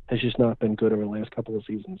team has just not been good over the last couple of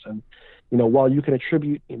seasons. And, while you can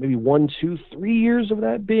attribute maybe 1, 2, 3 years of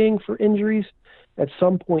that being for injuries, at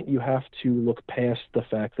some point you have to look past the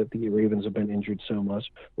fact that the Ravens have been injured so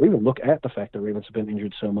much, or even look at the fact that the Ravens have been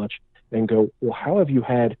injured so much and go, well, how have you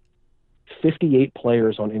had 58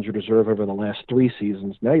 players on injured reserve over the last 3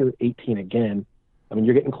 seasons? Now you're 18 again. I mean,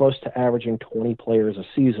 you're getting close to averaging 20 players a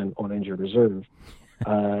season on injured reserve.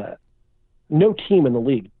 No team in the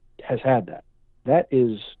league has had that. That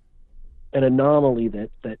is an anomaly that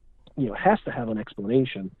has to have an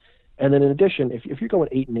explanation. And then in addition, if you're going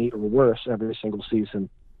 8-8 or worse every single season,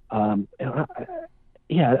 I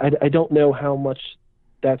don't know how much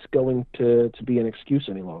that's going to be an excuse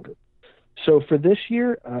any longer. So for this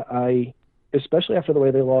year, I especially after the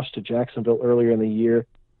way they lost to Jacksonville earlier in the year,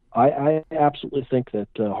 I absolutely think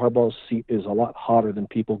that Harbaugh's seat is a lot hotter than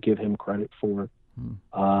people give him credit for.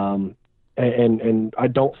 And I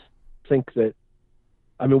don't think that,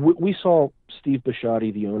 I mean, we saw Steve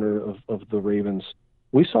Bisciotti, the owner of the Ravens,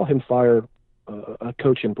 we saw him fire a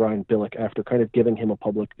coach in Brian Billick after kind of giving him a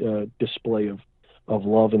public display of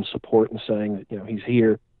love and support and saying that, he's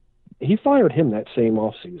here. He fired him that same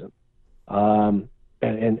offseason.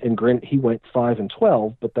 And granted, he went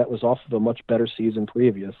 5-12, but that was off of a much better season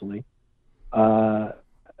previously. I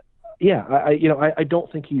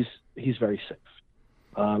don't think he's very safe.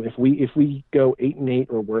 If we go 8-8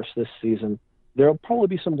 or worse this season, there'll probably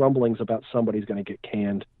be some rumblings about somebody's going to get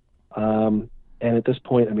canned. And at this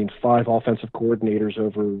point, I mean, 5 offensive coordinators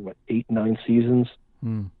over 8-9 seasons.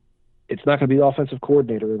 It's not going to be the offensive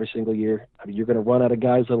coordinator every single year. I mean, you're going to run out of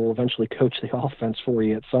guys that will eventually coach the offense for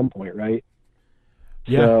you at some point, right?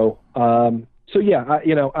 Yeah. I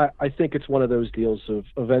think it's one of those deals of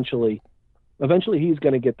eventually he's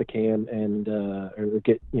going to get the can and or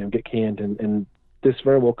get canned, and this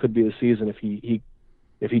very well could be the season if he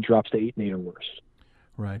drops to 8-8 or worse.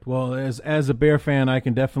 Right. Well, as a Bear fan, I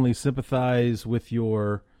can definitely sympathize with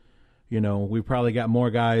your. We probably got more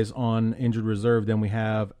guys on injured reserve than we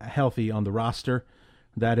have healthy on the roster.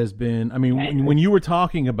 That has been. I mean, when you were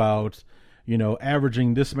talking about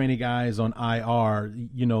averaging this many guys on IR,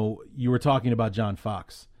 you were talking about John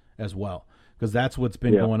Fox as well, because that's what's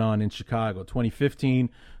been going on in Chicago. 2015,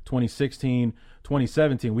 2016,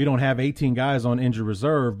 2017, we don't have 18 guys on injured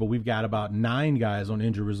reserve, but we've got about 9 guys on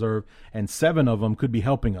injured reserve, and 7 of them could be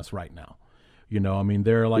helping us right now.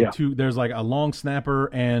 There are like there's like a long snapper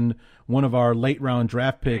and one of our late round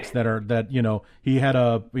draft picks that he had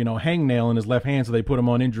a, hangnail in his left hand, so they put him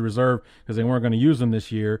on injured reserve because they weren't going to use him this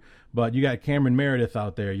year. But you got Cameron Meredith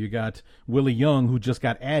out there. You got Willie Young, who just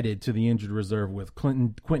got added to the injured reserve with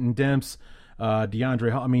Quentin Demps,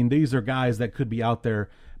 DeAndre Hall. I mean, these are guys that could be out there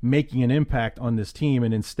making an impact on this team,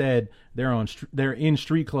 and instead they're in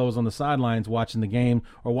street clothes on the sidelines watching the game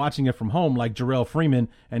or watching it from home, like Jarrell Freeman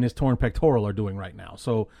and his torn pectoral are doing right now.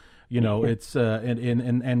 So it's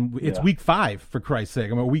it's week 5, for Christ's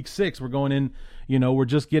sake. I mean, week 6, we're going in, we're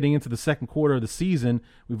just getting into the second quarter of the season.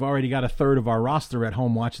 We've already got a third of our roster at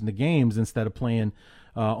home watching the games instead of playing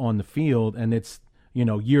on the field, and it's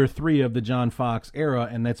year 3 of the John Fox era,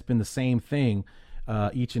 and that's been the same thing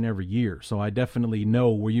each and every year. So I definitely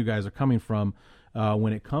know where you guys are coming from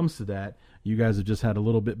when it comes to that. You guys have just had a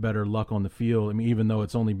little bit better luck on the field. I mean, even though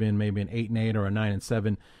it's only been maybe an 8-8 or a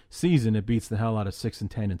 9-7 season, it beats the hell out of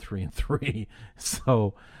 6-10 and 3-3.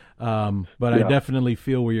 So, but I definitely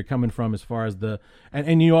feel where you're coming from as far as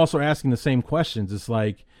and you also are asking the same questions. It's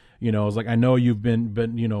like, I know you've been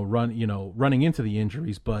running into the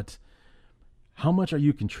injuries, but how much are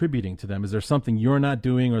you contributing to them? Is there something you're not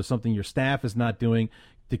doing or something your staff is not doing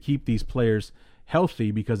to keep these players healthy?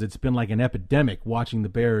 Because it's been like an epidemic watching the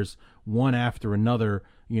Bears one after another,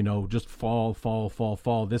 just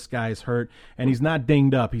fall. This guy's hurt, and he's not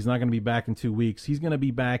dinged up. He's not going to be back in 2 weeks. He's going to be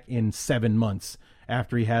back in 7 months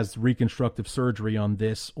after he has reconstructive surgery on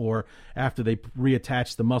this, or after they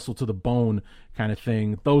reattach the muscle to the bone kind of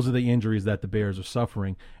thing. Those are the injuries that the Bears are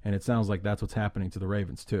suffering, and it sounds like that's what's happening to the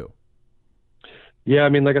Ravens too. Yeah, I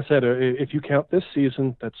mean, like I said, if you count this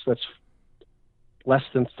season, that's less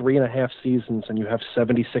than 3.5 seasons, and you have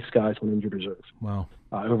 76 guys on injured reserve. Wow.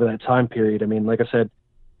 Over that time period. I mean, like I said,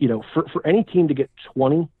 for any team to get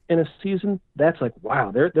 20 in a season, that's like,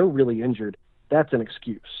 wow, they're really injured. That's an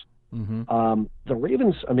excuse. Mm-hmm. The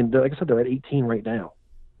Ravens, I mean, like I said, they're at 18 right now.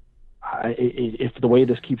 If the way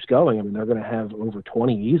this keeps going, I mean, they're going to have over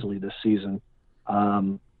 20 easily this season.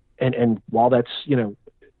 And while that's,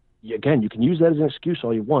 again, you can use that as an excuse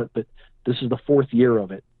all you want, but this is the 4th year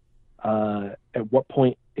of it. At what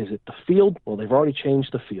point is it the field? Well, they've already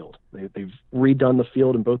changed the field. They've redone the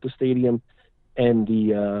field in both the stadium and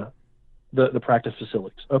the practice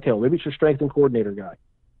facilities. Okay, well, maybe it's your strength and coordinator guy.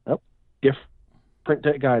 Oh,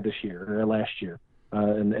 different guy this year or last year,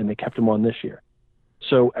 and they kept him on this year.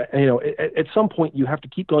 So, at some point you have to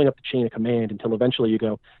keep going up the chain of command until eventually you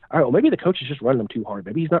go, all right, well, maybe the coach is just running them too hard.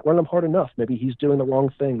 Maybe he's not running them hard enough. Maybe he's doing the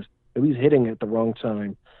wrong things. Maybe he's hitting at the wrong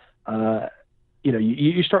time.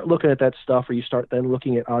 You start looking at that stuff, or you start then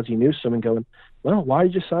looking at Ozzie Newsome and going, well, why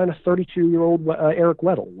did you sign a 32-year-old Eric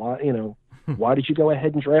Weddle? Why did you go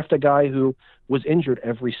ahead and draft a guy who was injured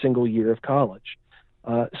every single year of college?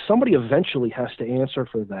 Somebody eventually has to answer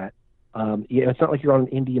for that. It's not like you're on an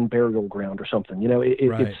Indian burial ground or something.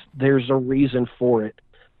 Right. There's a reason for it,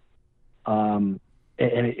 and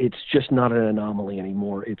it's just not an anomaly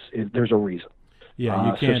anymore. There's a reason. Yeah,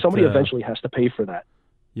 you can't. So somebody eventually has to pay for that.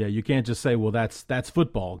 Yeah, you can't just say, well, that's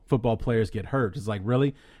football. Football players get hurt. It's like,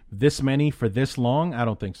 really? This many for this long? I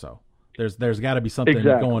don't think so. There's got to be something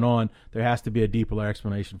going on. There has to be a deeper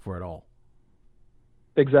explanation for it all.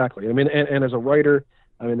 Exactly. I mean, and as a writer,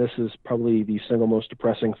 I mean, this is probably the single most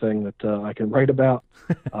depressing thing that I can write about.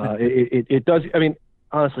 It does. I mean,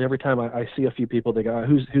 honestly, every time I see a few people, they go,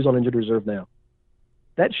 who's on injured reserve now?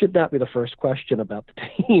 That should not be the first question about the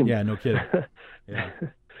team. Yeah, no kidding. Yeah.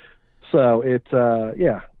 So it's tough.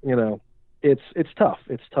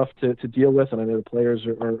 It's tough to deal with, and I know the players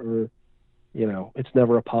are it's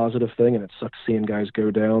never a positive thing, and it sucks seeing guys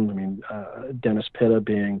go down. I mean, Dennis Pitta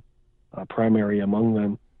being primary among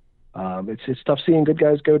them. It's tough seeing good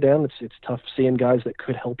guys go down. It's tough seeing guys that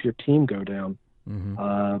could help your team go down.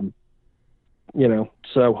 Mm-hmm.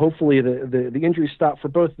 So hopefully the injuries stop for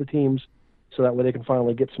both the teams, so that way they can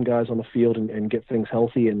finally get some guys on the field and get things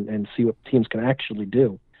healthy and see what teams can actually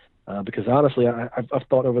do. Because honestly, I've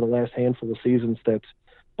thought over the last handful of seasons that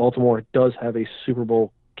Baltimore does have a Super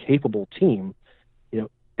Bowl capable team,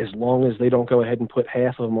 as long as they don't go ahead and put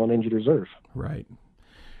half of them on injured reserve. Right.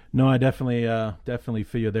 No, I definitely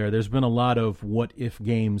feel you there. There's been a lot of what if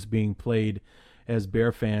games being played as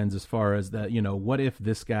Bear fans as far as that, what if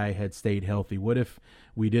this guy had stayed healthy? What if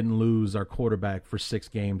we didn't lose our quarterback for 6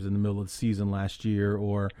 games in the middle of the season last year,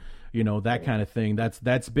 or, that kind of thing?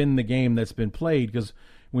 That's been the game that's been played, because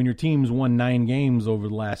when your team's won 9 games over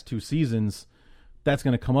the last 2 seasons, that's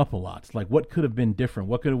going to come up a lot. It's like, what could have been different?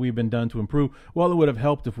 What could have we been done to improve? Well, it would have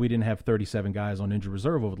helped if we didn't have 37 guys on injured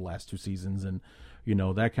reserve over the last 2 seasons, and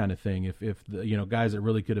that kind of thing. If the guys that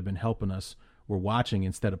really could have been helping us were watching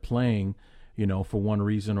instead of playing, for one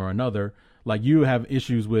reason or another. Like, you have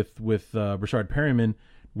issues with Breshad Perriman.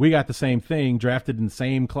 We got the same thing, drafted in the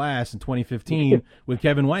same class in 2015 with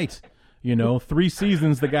Kevin White. 3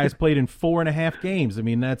 seasons the guy's played in 4.5 games. I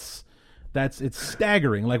mean, it's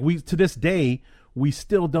staggering. Like, to this day, we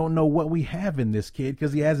still don't know what we have in this kid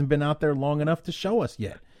because he hasn't been out there long enough to show us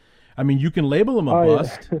yet. I mean, you can label him a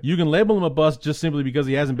bust. You can label him a bust just simply because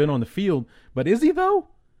he hasn't been on the field. But is he, though?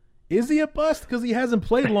 Is he a bust? Because he hasn't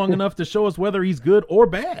played long enough to show us whether he's good or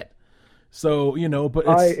bad. So, but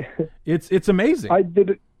it's amazing. I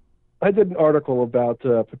did an article about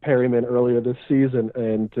Perriman earlier this season,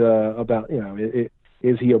 and about,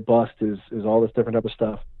 is he a bust? Is all this different type of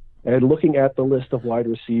stuff. And looking at the list of wide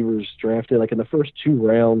receivers drafted, like in the first 2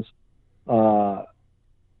 rounds,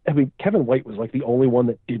 Kevin White was like the only one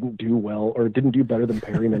that didn't do well or didn't do better than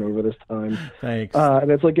Perriman over this time. Thanks.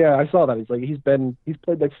 And it's like, yeah, I saw that. He's like, he's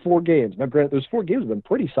played like 4 games. Now, granted, those 4 games have been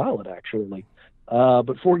pretty solid actually.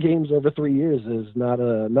 But 4 games over 3 years is not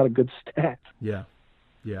a good stat. Yeah.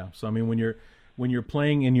 So I mean, when you're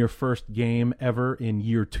playing in your first game ever in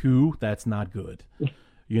year 2, that's not good.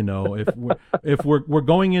 If we're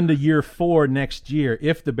going into year 4 next year,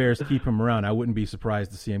 if the Bears keep him around, I wouldn't be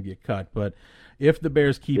surprised to see him get cut. But if the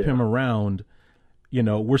Bears keep him around,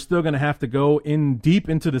 we're still going to have to go in deep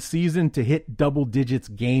into the season to hit double digits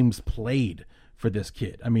games played for this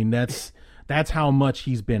kid. I mean, that's how much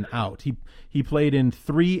he's been out. He played in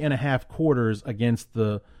 3.5 quarters against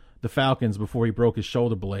the Falcons before he broke his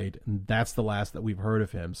shoulder blade, and that's the last that we've heard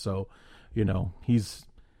of him. So, he's.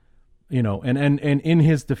 And in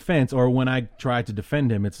his defense, or when I try to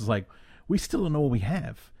defend him, it's just like, we still don't know what we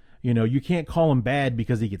have. You can't call him bad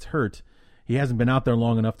because he gets hurt. He hasn't been out there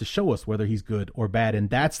long enough to show us whether he's good or bad, and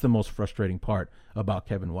that's the most frustrating part about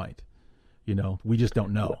Kevin White. We just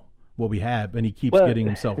don't know what we have, and he keeps getting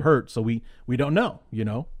himself hurt, so we don't know,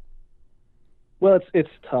 Well, it's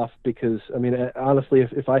tough because, I mean, honestly,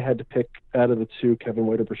 if I had to pick out of the 2, Kevin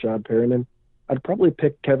White or Breshad Perriman, I'd probably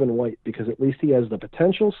pick Kevin White because at least he has the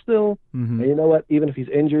potential still. Mm-hmm. And you know what? Even if he's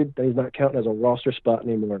injured, then he's not counting as a roster spot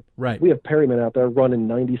anymore. Right. We have Perriman out there running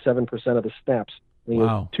 97% of the snaps. And he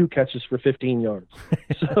has 2 catches for 15 yards.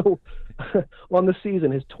 So on the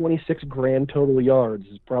season, his 26 grand total yards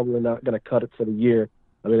is probably not going to cut it for the year.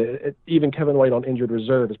 I mean, even Kevin White on injured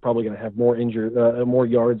reserve is probably going to have more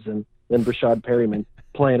yards than Breshad Perriman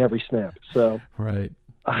playing every snap. So right.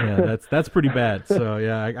 Yeah, that's pretty bad. So,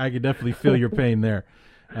 yeah, I can definitely feel your pain there.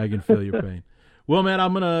 I can feel your pain. Well, man,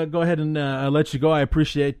 I'm going to go ahead and let you go. I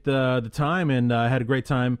appreciate the time, and I had a great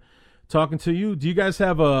time talking to you. Do you guys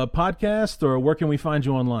have a podcast, or where can we find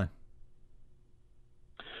you online?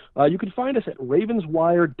 You can find us at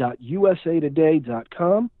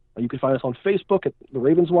ravenswire.usatoday.com. You can find us on Facebook at The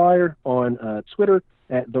Ravenswire, on Twitter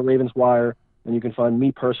at The Ravenswire, and you can find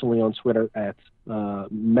me personally on Twitter at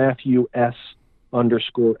Matthew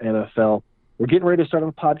S_NFL. We're getting ready to start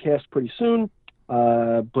a podcast pretty soon,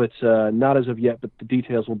 but not as of yet, but the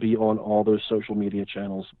details will be on all those social media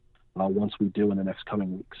channels once we do in the next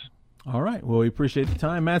coming weeks. All right. Well, we appreciate the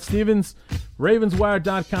time. Matt Stevens,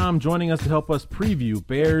 Ravenswire.com, joining us to help us preview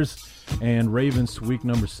Bears and Ravens week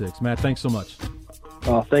number 6. Matt, thanks so much.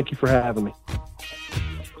 Thank you for having me.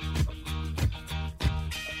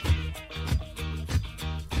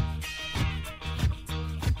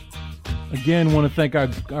 Again, want to thank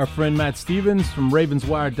our friend Matt Stevens from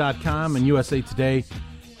Ravenswire.com and USA Today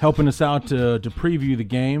helping us out to preview the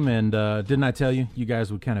game. And didn't I tell you, you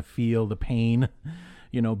guys would kind of feel the pain,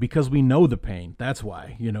 because we know the pain. That's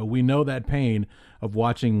why, we know that pain of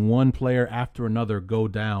watching one player after another go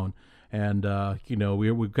down. And,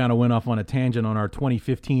 we kind of went off on a tangent on our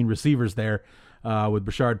 2015 receivers there with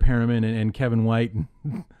Breshad Perriman and Kevin White.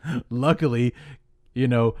 Luckily,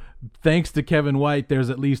 thanks to Kevin White, there's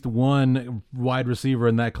at least one wide receiver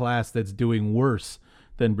in that class that's doing worse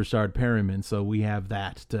than Breshad Perriman. So we have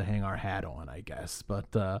that to hang our hat on, I guess.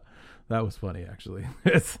 But that was funny, actually.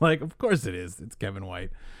 It's like, of course it is. It's Kevin White,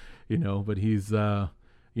 but he's, but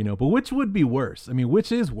which would be worse? I mean,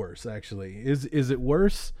 which is worse, actually? Is it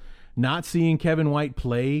worse not seeing Kevin White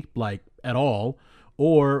play, like, at all?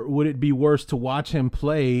 Or would it be worse to watch him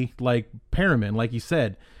play like Perriman, like you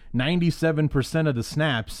said, 97% of the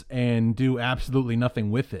snaps and do absolutely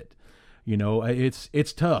nothing with it. You know,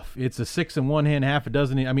 it's tough. It's a 6 in one hand, half a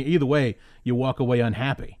dozen. I mean, either way, you walk away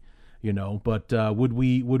unhappy. You know, but would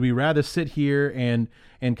we rather sit here and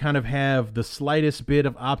kind of have the slightest bit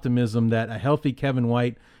of optimism that a healthy Kevin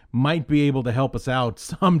White might be able to help us out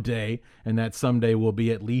someday, and that someday will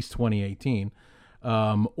be at least 2018,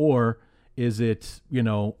 or is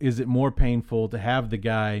it more painful to have the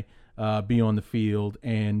guy be on the field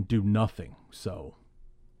and do nothing? So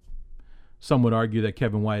some would argue that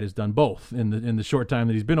Kevin White has done both. In the short time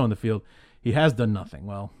that he's been on the field, he has done nothing.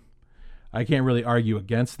 Well, I can't really argue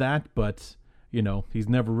against that, but, you know, he's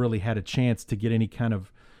never really had a chance to get any kind of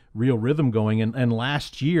real rhythm going. And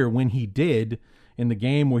last year when he did, in the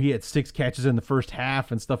game where he had 6 catches in the first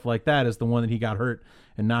half and stuff like that, is the one that he got hurt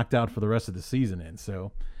and knocked out for the rest of the season in.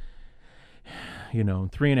 So, you know,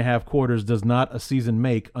 3.5 quarters does not a season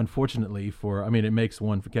make, unfortunately, it makes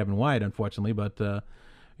one for Kevin White, unfortunately, but,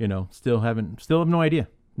 you know, still have no idea.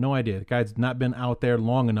 No idea. The guy's not been out there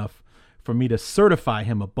long enough for me to certify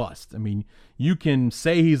him a bust. I mean, you can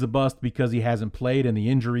say he's a bust because he hasn't played and the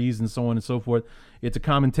injuries and so on and so forth. It's a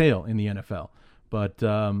common tale in the NFL. But,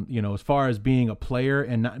 you know, as far as being a player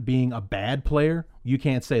and not being a bad player, you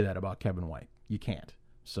can't say that about Kevin White. You can't.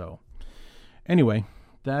 So, anyway,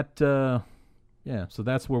 so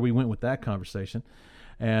that's where we went with that conversation.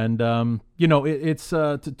 And, you know, it's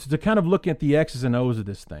to kind of look at the X's and O's of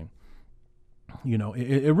this thing. You know,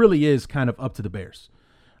 it really is kind of up to the Bears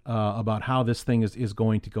about how this thing is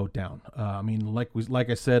going to go down. I mean, like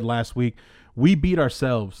I said last week, we beat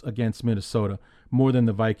ourselves against Minnesota more than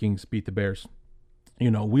the Vikings beat the Bears. You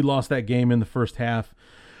know, we lost that game in the first half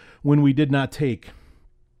when we did not take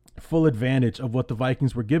full advantage of what the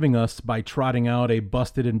Vikings were giving us by trotting out a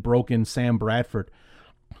busted and broken Sam Bradford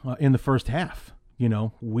in the first half. You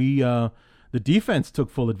know, the defense took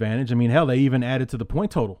full advantage. I mean, hell, they even added to the point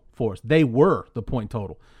total for us. They were the point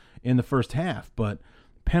total in the first half, but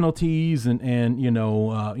penalties and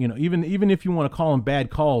even if you want to call them bad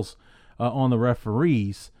calls on the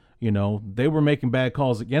referees, you know, they were making bad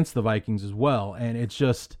calls against the Vikings as well. And it's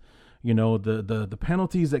just, you know, the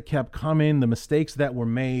penalties that kept coming, the mistakes that were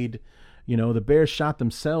made, you know, the Bears shot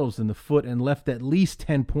themselves in the foot and left at least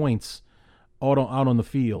 10 points out on the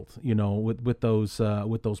field, you know, with those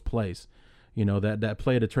plays. You know, that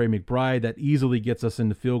play to Trey McBride that easily gets us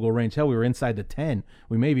into field goal range. Hell, we were inside the 10.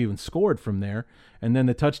 We maybe even scored from there. And then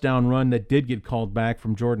the touchdown run that did get called back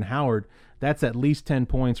from Jordan Howard, that's at least 10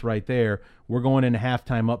 points right there. We're going into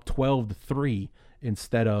halftime up 12-3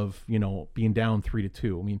 instead of, you know, being down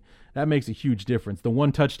 3-2. I mean, that makes a huge difference. The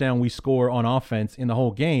one touchdown we score on offense in the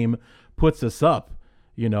whole game puts us up,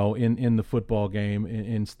 you know, in the football game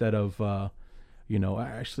instead of you know,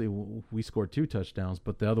 actually, we scored 2 touchdowns,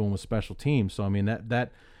 but the other one was special teams. So, I mean,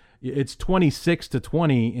 that it's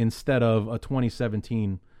 26-20 instead of a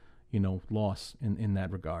 2017, you know, loss in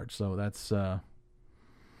that regard. So that's,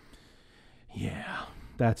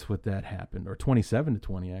 that's what that happened, or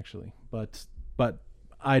 27-20 actually. But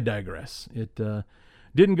I digress. It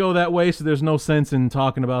didn't go that way, so there's no sense in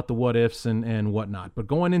talking about the what ifs and whatnot. But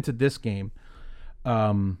going into this game,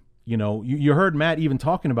 you know, you heard Matt even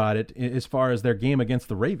talking about it as far as their game against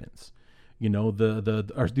the Ravens. You know,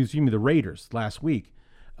 the Raiders last week.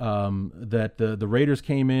 That the Raiders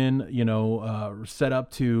came in, you know, set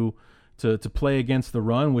up to play against the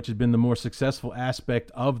run, which had been the more successful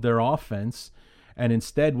aspect of their offense. And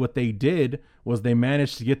instead, what they did was they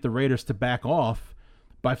managed to get the Raiders to back off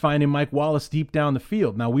by finding Mike Wallace deep down the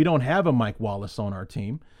field. Now, we don't have a Mike Wallace on our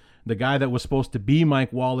team. The guy that was supposed to be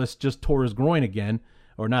Mike Wallace just tore his groin again.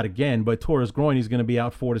 Or not again, but tore his groin. He's going to be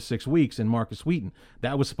out 4 to 6 weeks. And Marcus Wheaton,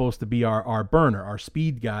 that was supposed to be our burner, our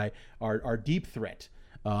speed guy, our deep threat,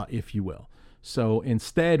 if you will. So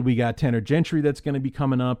instead, we got Tanner Gentry that's going to be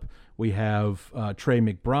coming up. We have Trey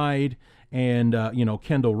McBride and, you know,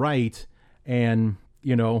 Kendall Wright. And,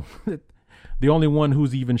 you know, the only one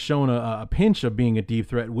who's even shown a pinch of being a deep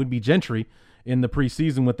threat would be Gentry in the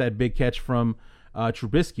preseason with that big catch from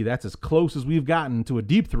Trubisky. That's as close as we've gotten to a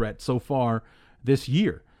deep threat so far this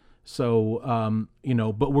year. So, you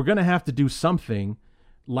know, but we're going to have to do something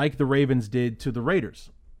like the Ravens did to the Raiders.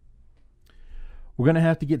 We're going to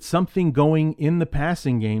have to get something going in the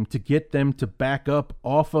passing game to get them to back up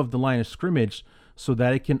off of the line of scrimmage so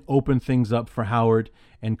that it can open things up for Howard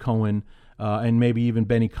and Cohen and maybe even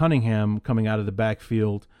Benny Cunningham coming out of the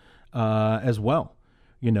backfield as well.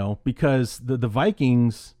 You know, because the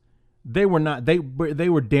Vikings, they were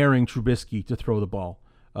daring Trubisky to throw the ball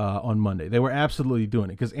on Monday. They were absolutely doing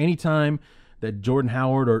it because anytime that Jordan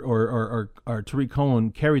Howard or Tariq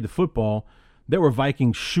Cohen carried the football, there were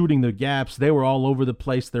Vikings shooting the gaps. They were all over the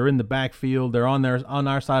place. They're in the backfield. They're on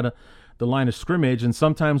our side of the line of scrimmage, and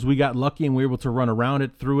sometimes we got lucky and we were able to run around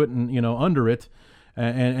it, through it, and under it.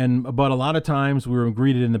 But a lot of times we were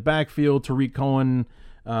greeted in the backfield. Tariq Cohen,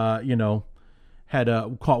 had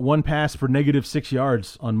caught one pass for -6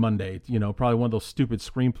 yards on Monday. Probably one of those stupid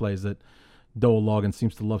screenplays that Dole Logan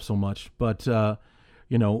seems to love so much. But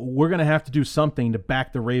we're going to have to do something to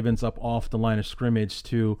back the Ravens up off the line of scrimmage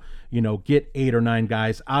to, get 8 or 9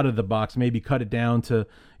 guys out of the box, maybe cut it down to,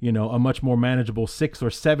 a much more manageable 6 or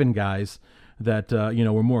 7 guys that,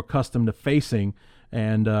 we're more accustomed to facing,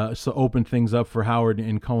 and so open things up for Howard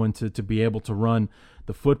and Cohen to be able to run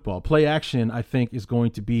the football. Play action, I think, is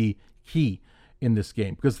going to be key in this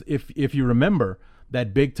game, because if you remember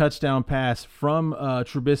that big touchdown pass from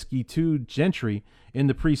Trubisky to Gentry in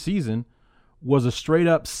the preseason was a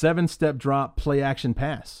straight-up 7-step drop play-action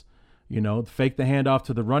pass. Fake the handoff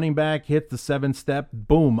to the running back, hit the 7-step,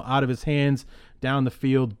 boom, out of his hands, down the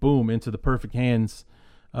field, boom, into the perfect hands,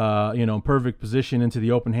 perfect position into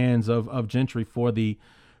the open hands of Gentry for the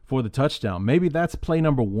touchdown. Maybe that's play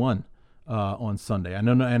number 1 on Sunday. I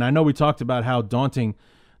know we talked about how daunting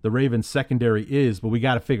the Ravens secondary is, but we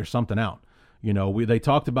got to figure something out. They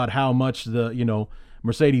talked about how much the,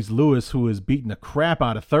 Mercedes Lewis, who has beaten the crap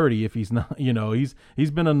out of 30, if he's not, he's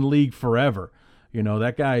been in the league forever.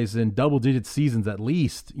 That guy's in double-digit seasons at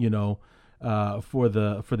least, for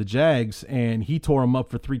the Jags, and he tore him up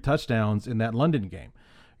for 3 touchdowns in that London game.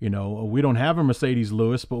 We don't have a Mercedes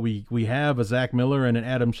Lewis, but we have a Zach Miller and an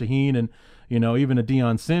Adam Shaheen and, even a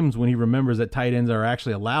Deion Sims when he remembers that tight ends are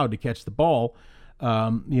actually allowed to catch the ball.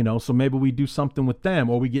 So maybe we do something with them,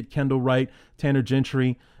 or we get Kendall Wright, Tanner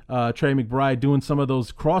Gentry, Trey McBride doing some of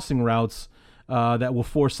those crossing routes that will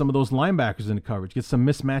force some of those linebackers into coverage, get some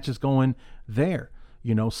mismatches going there.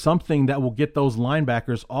 Something that will get those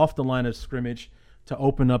linebackers off the line of scrimmage to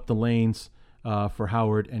open up the lanes for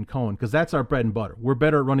Howard and Cohen, because that's our bread and butter. We're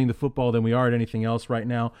better at running the football than we are at anything else right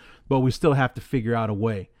now, but we still have to figure out a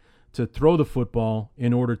way to throw the football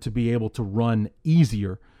in order to be able to run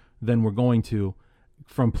easier than we're going to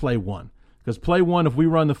from play 1. Because play 1, if we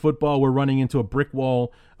run the football, we're running into a brick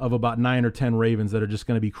wall of about 9 or 10 Ravens that are just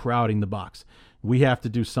going to be crowding the box. We have to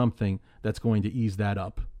do something that's going to ease that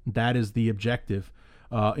up. That is the objective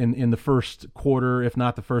in the first quarter, if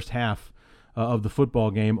not the first half of the football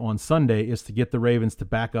game on Sunday, is to get the Ravens to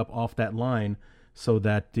back up off that line so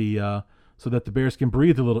that the Bears can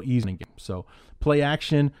breathe a little easier in the game. So play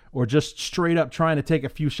action, or just straight up trying to take a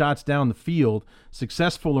few shots down the field,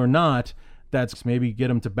 successful or not, that's maybe get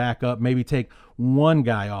them to back up, maybe take 1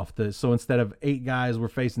 guy off the, so instead of 8 guys, we're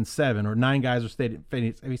facing 7, or 9 guys are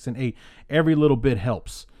facing 8. Every little bit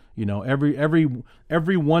helps.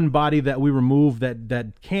 Every one body that we remove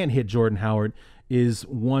that can't hit Jordan Howard is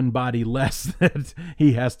 1 body less that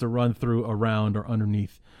he has to run through, around, or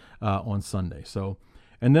underneath on Sunday. So,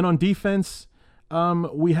 and then on defense, we'll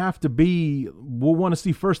want to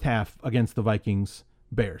see first half against the Vikings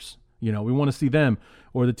Bears. We want to see them,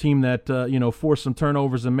 or the team that, forced some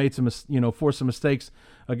turnovers and made forced some mistakes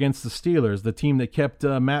against the Steelers, the team that kept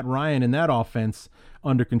Matt Ryan in that offense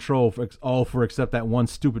under control for except that one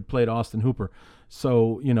stupid play to Austin Hooper.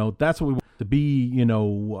 So, that's what we want to be,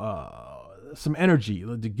 some energy,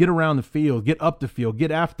 to get around the field, get up the field, get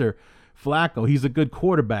after Flacco. He's a good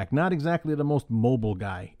quarterback, not exactly the most mobile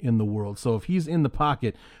guy in the world. So if he's in the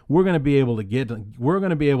pocket, we're going to be able to get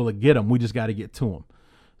him. We just got to get to him.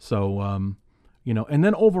 So, and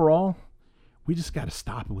then overall, we just got to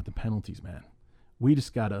stop it with the penalties, man. We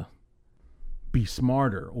just got to be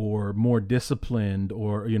smarter or more disciplined,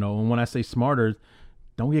 or, and when I say smarter,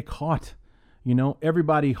 don't get caught.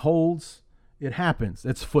 Everybody holds. It happens.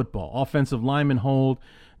 It's football. Offensive linemen hold,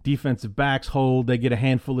 defensive backs hold. They get a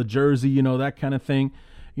handful of jersey, that kind of thing.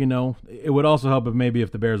 It would also help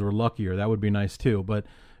if the Bears were luckier. That would be nice too. But,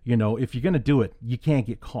 if you're going to do it, you can't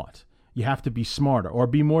get caught. You have to be smarter or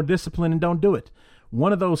be more disciplined and don't do it.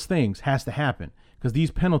 One of those things has to happen, because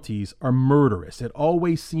these penalties are murderous. It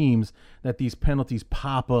always seems that these penalties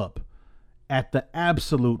pop up at the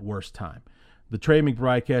absolute worst time. The Trey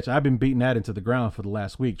McBride catch, I've been beating that into the ground for the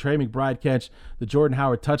last week. Trey McBride catch, the Jordan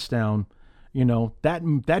Howard touchdown,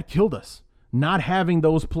 that killed us. Not having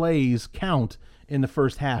those plays count in the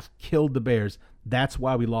first half killed the Bears. That's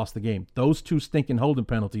why we lost the game. Those 2 stinking holding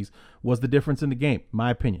penalties was the difference in the game,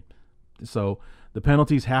 my opinion. So the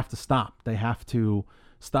penalties have to stop. They have to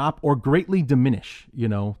stop or greatly diminish.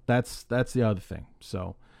 That's the other thing.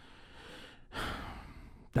 So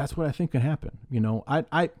that's what I think can happen.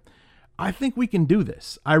 I think we can do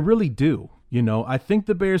this. I really do. I think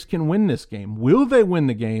the Bears can win this game. Will they win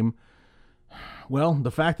the game? Well,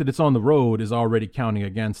 the fact that it's on the road is already counting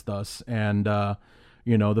against us, and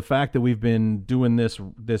the fact that we've been doing this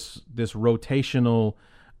rotational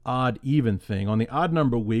odd even thing. On the odd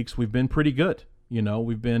number weeks, we've been pretty good.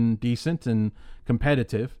 We've been decent and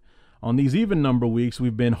competitive. On these even number weeks,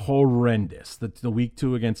 we've been horrendous. The week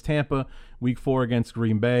 2 against Tampa, week 4 against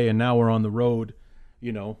Green Bay, and now we're on the road.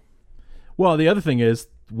 Well, the other thing is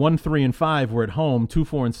 1, 3, and 5 we're at home. 2,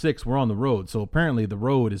 4, and 6 we're on the road. So apparently the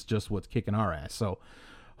road is just what's kicking our ass. So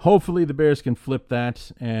hopefully the Bears can flip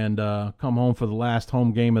that and come home for the last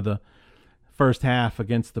home game of the first half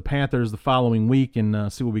against the Panthers the following week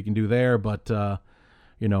and see what we can do there. But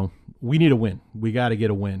we need a win. We got to get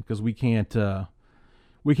a win because we can't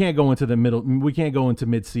go into the middle. We can't go into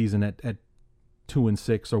midseason at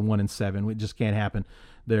 2-6 or 1-7. It just can't happen.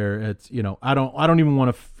 It's I don't even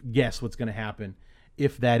want to guess what's going to happen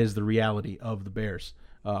if that is the reality of the Bears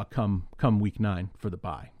come week 9 for the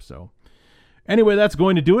bye. So anyway, that's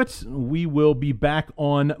going to do it. We will be back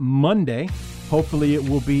on Monday. Hopefully it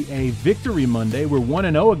will be a victory Monday. We're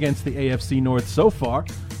 1-0 against the AFC North so far,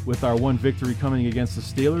 with our one victory coming against the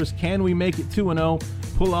Steelers. Can we make it 2-0,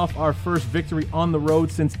 pull off our first victory on the road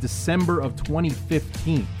since December of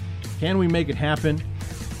 2015? Can we make it happen?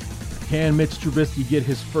 Can Mitch Trubisky get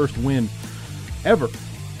his first win ever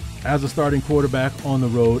as a starting quarterback on the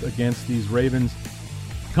road against these Ravens?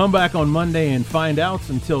 Come back on Monday and find out.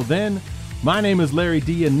 Until then, my name is Larry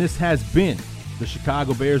D, and this has been the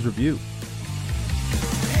Chicago Bears Review.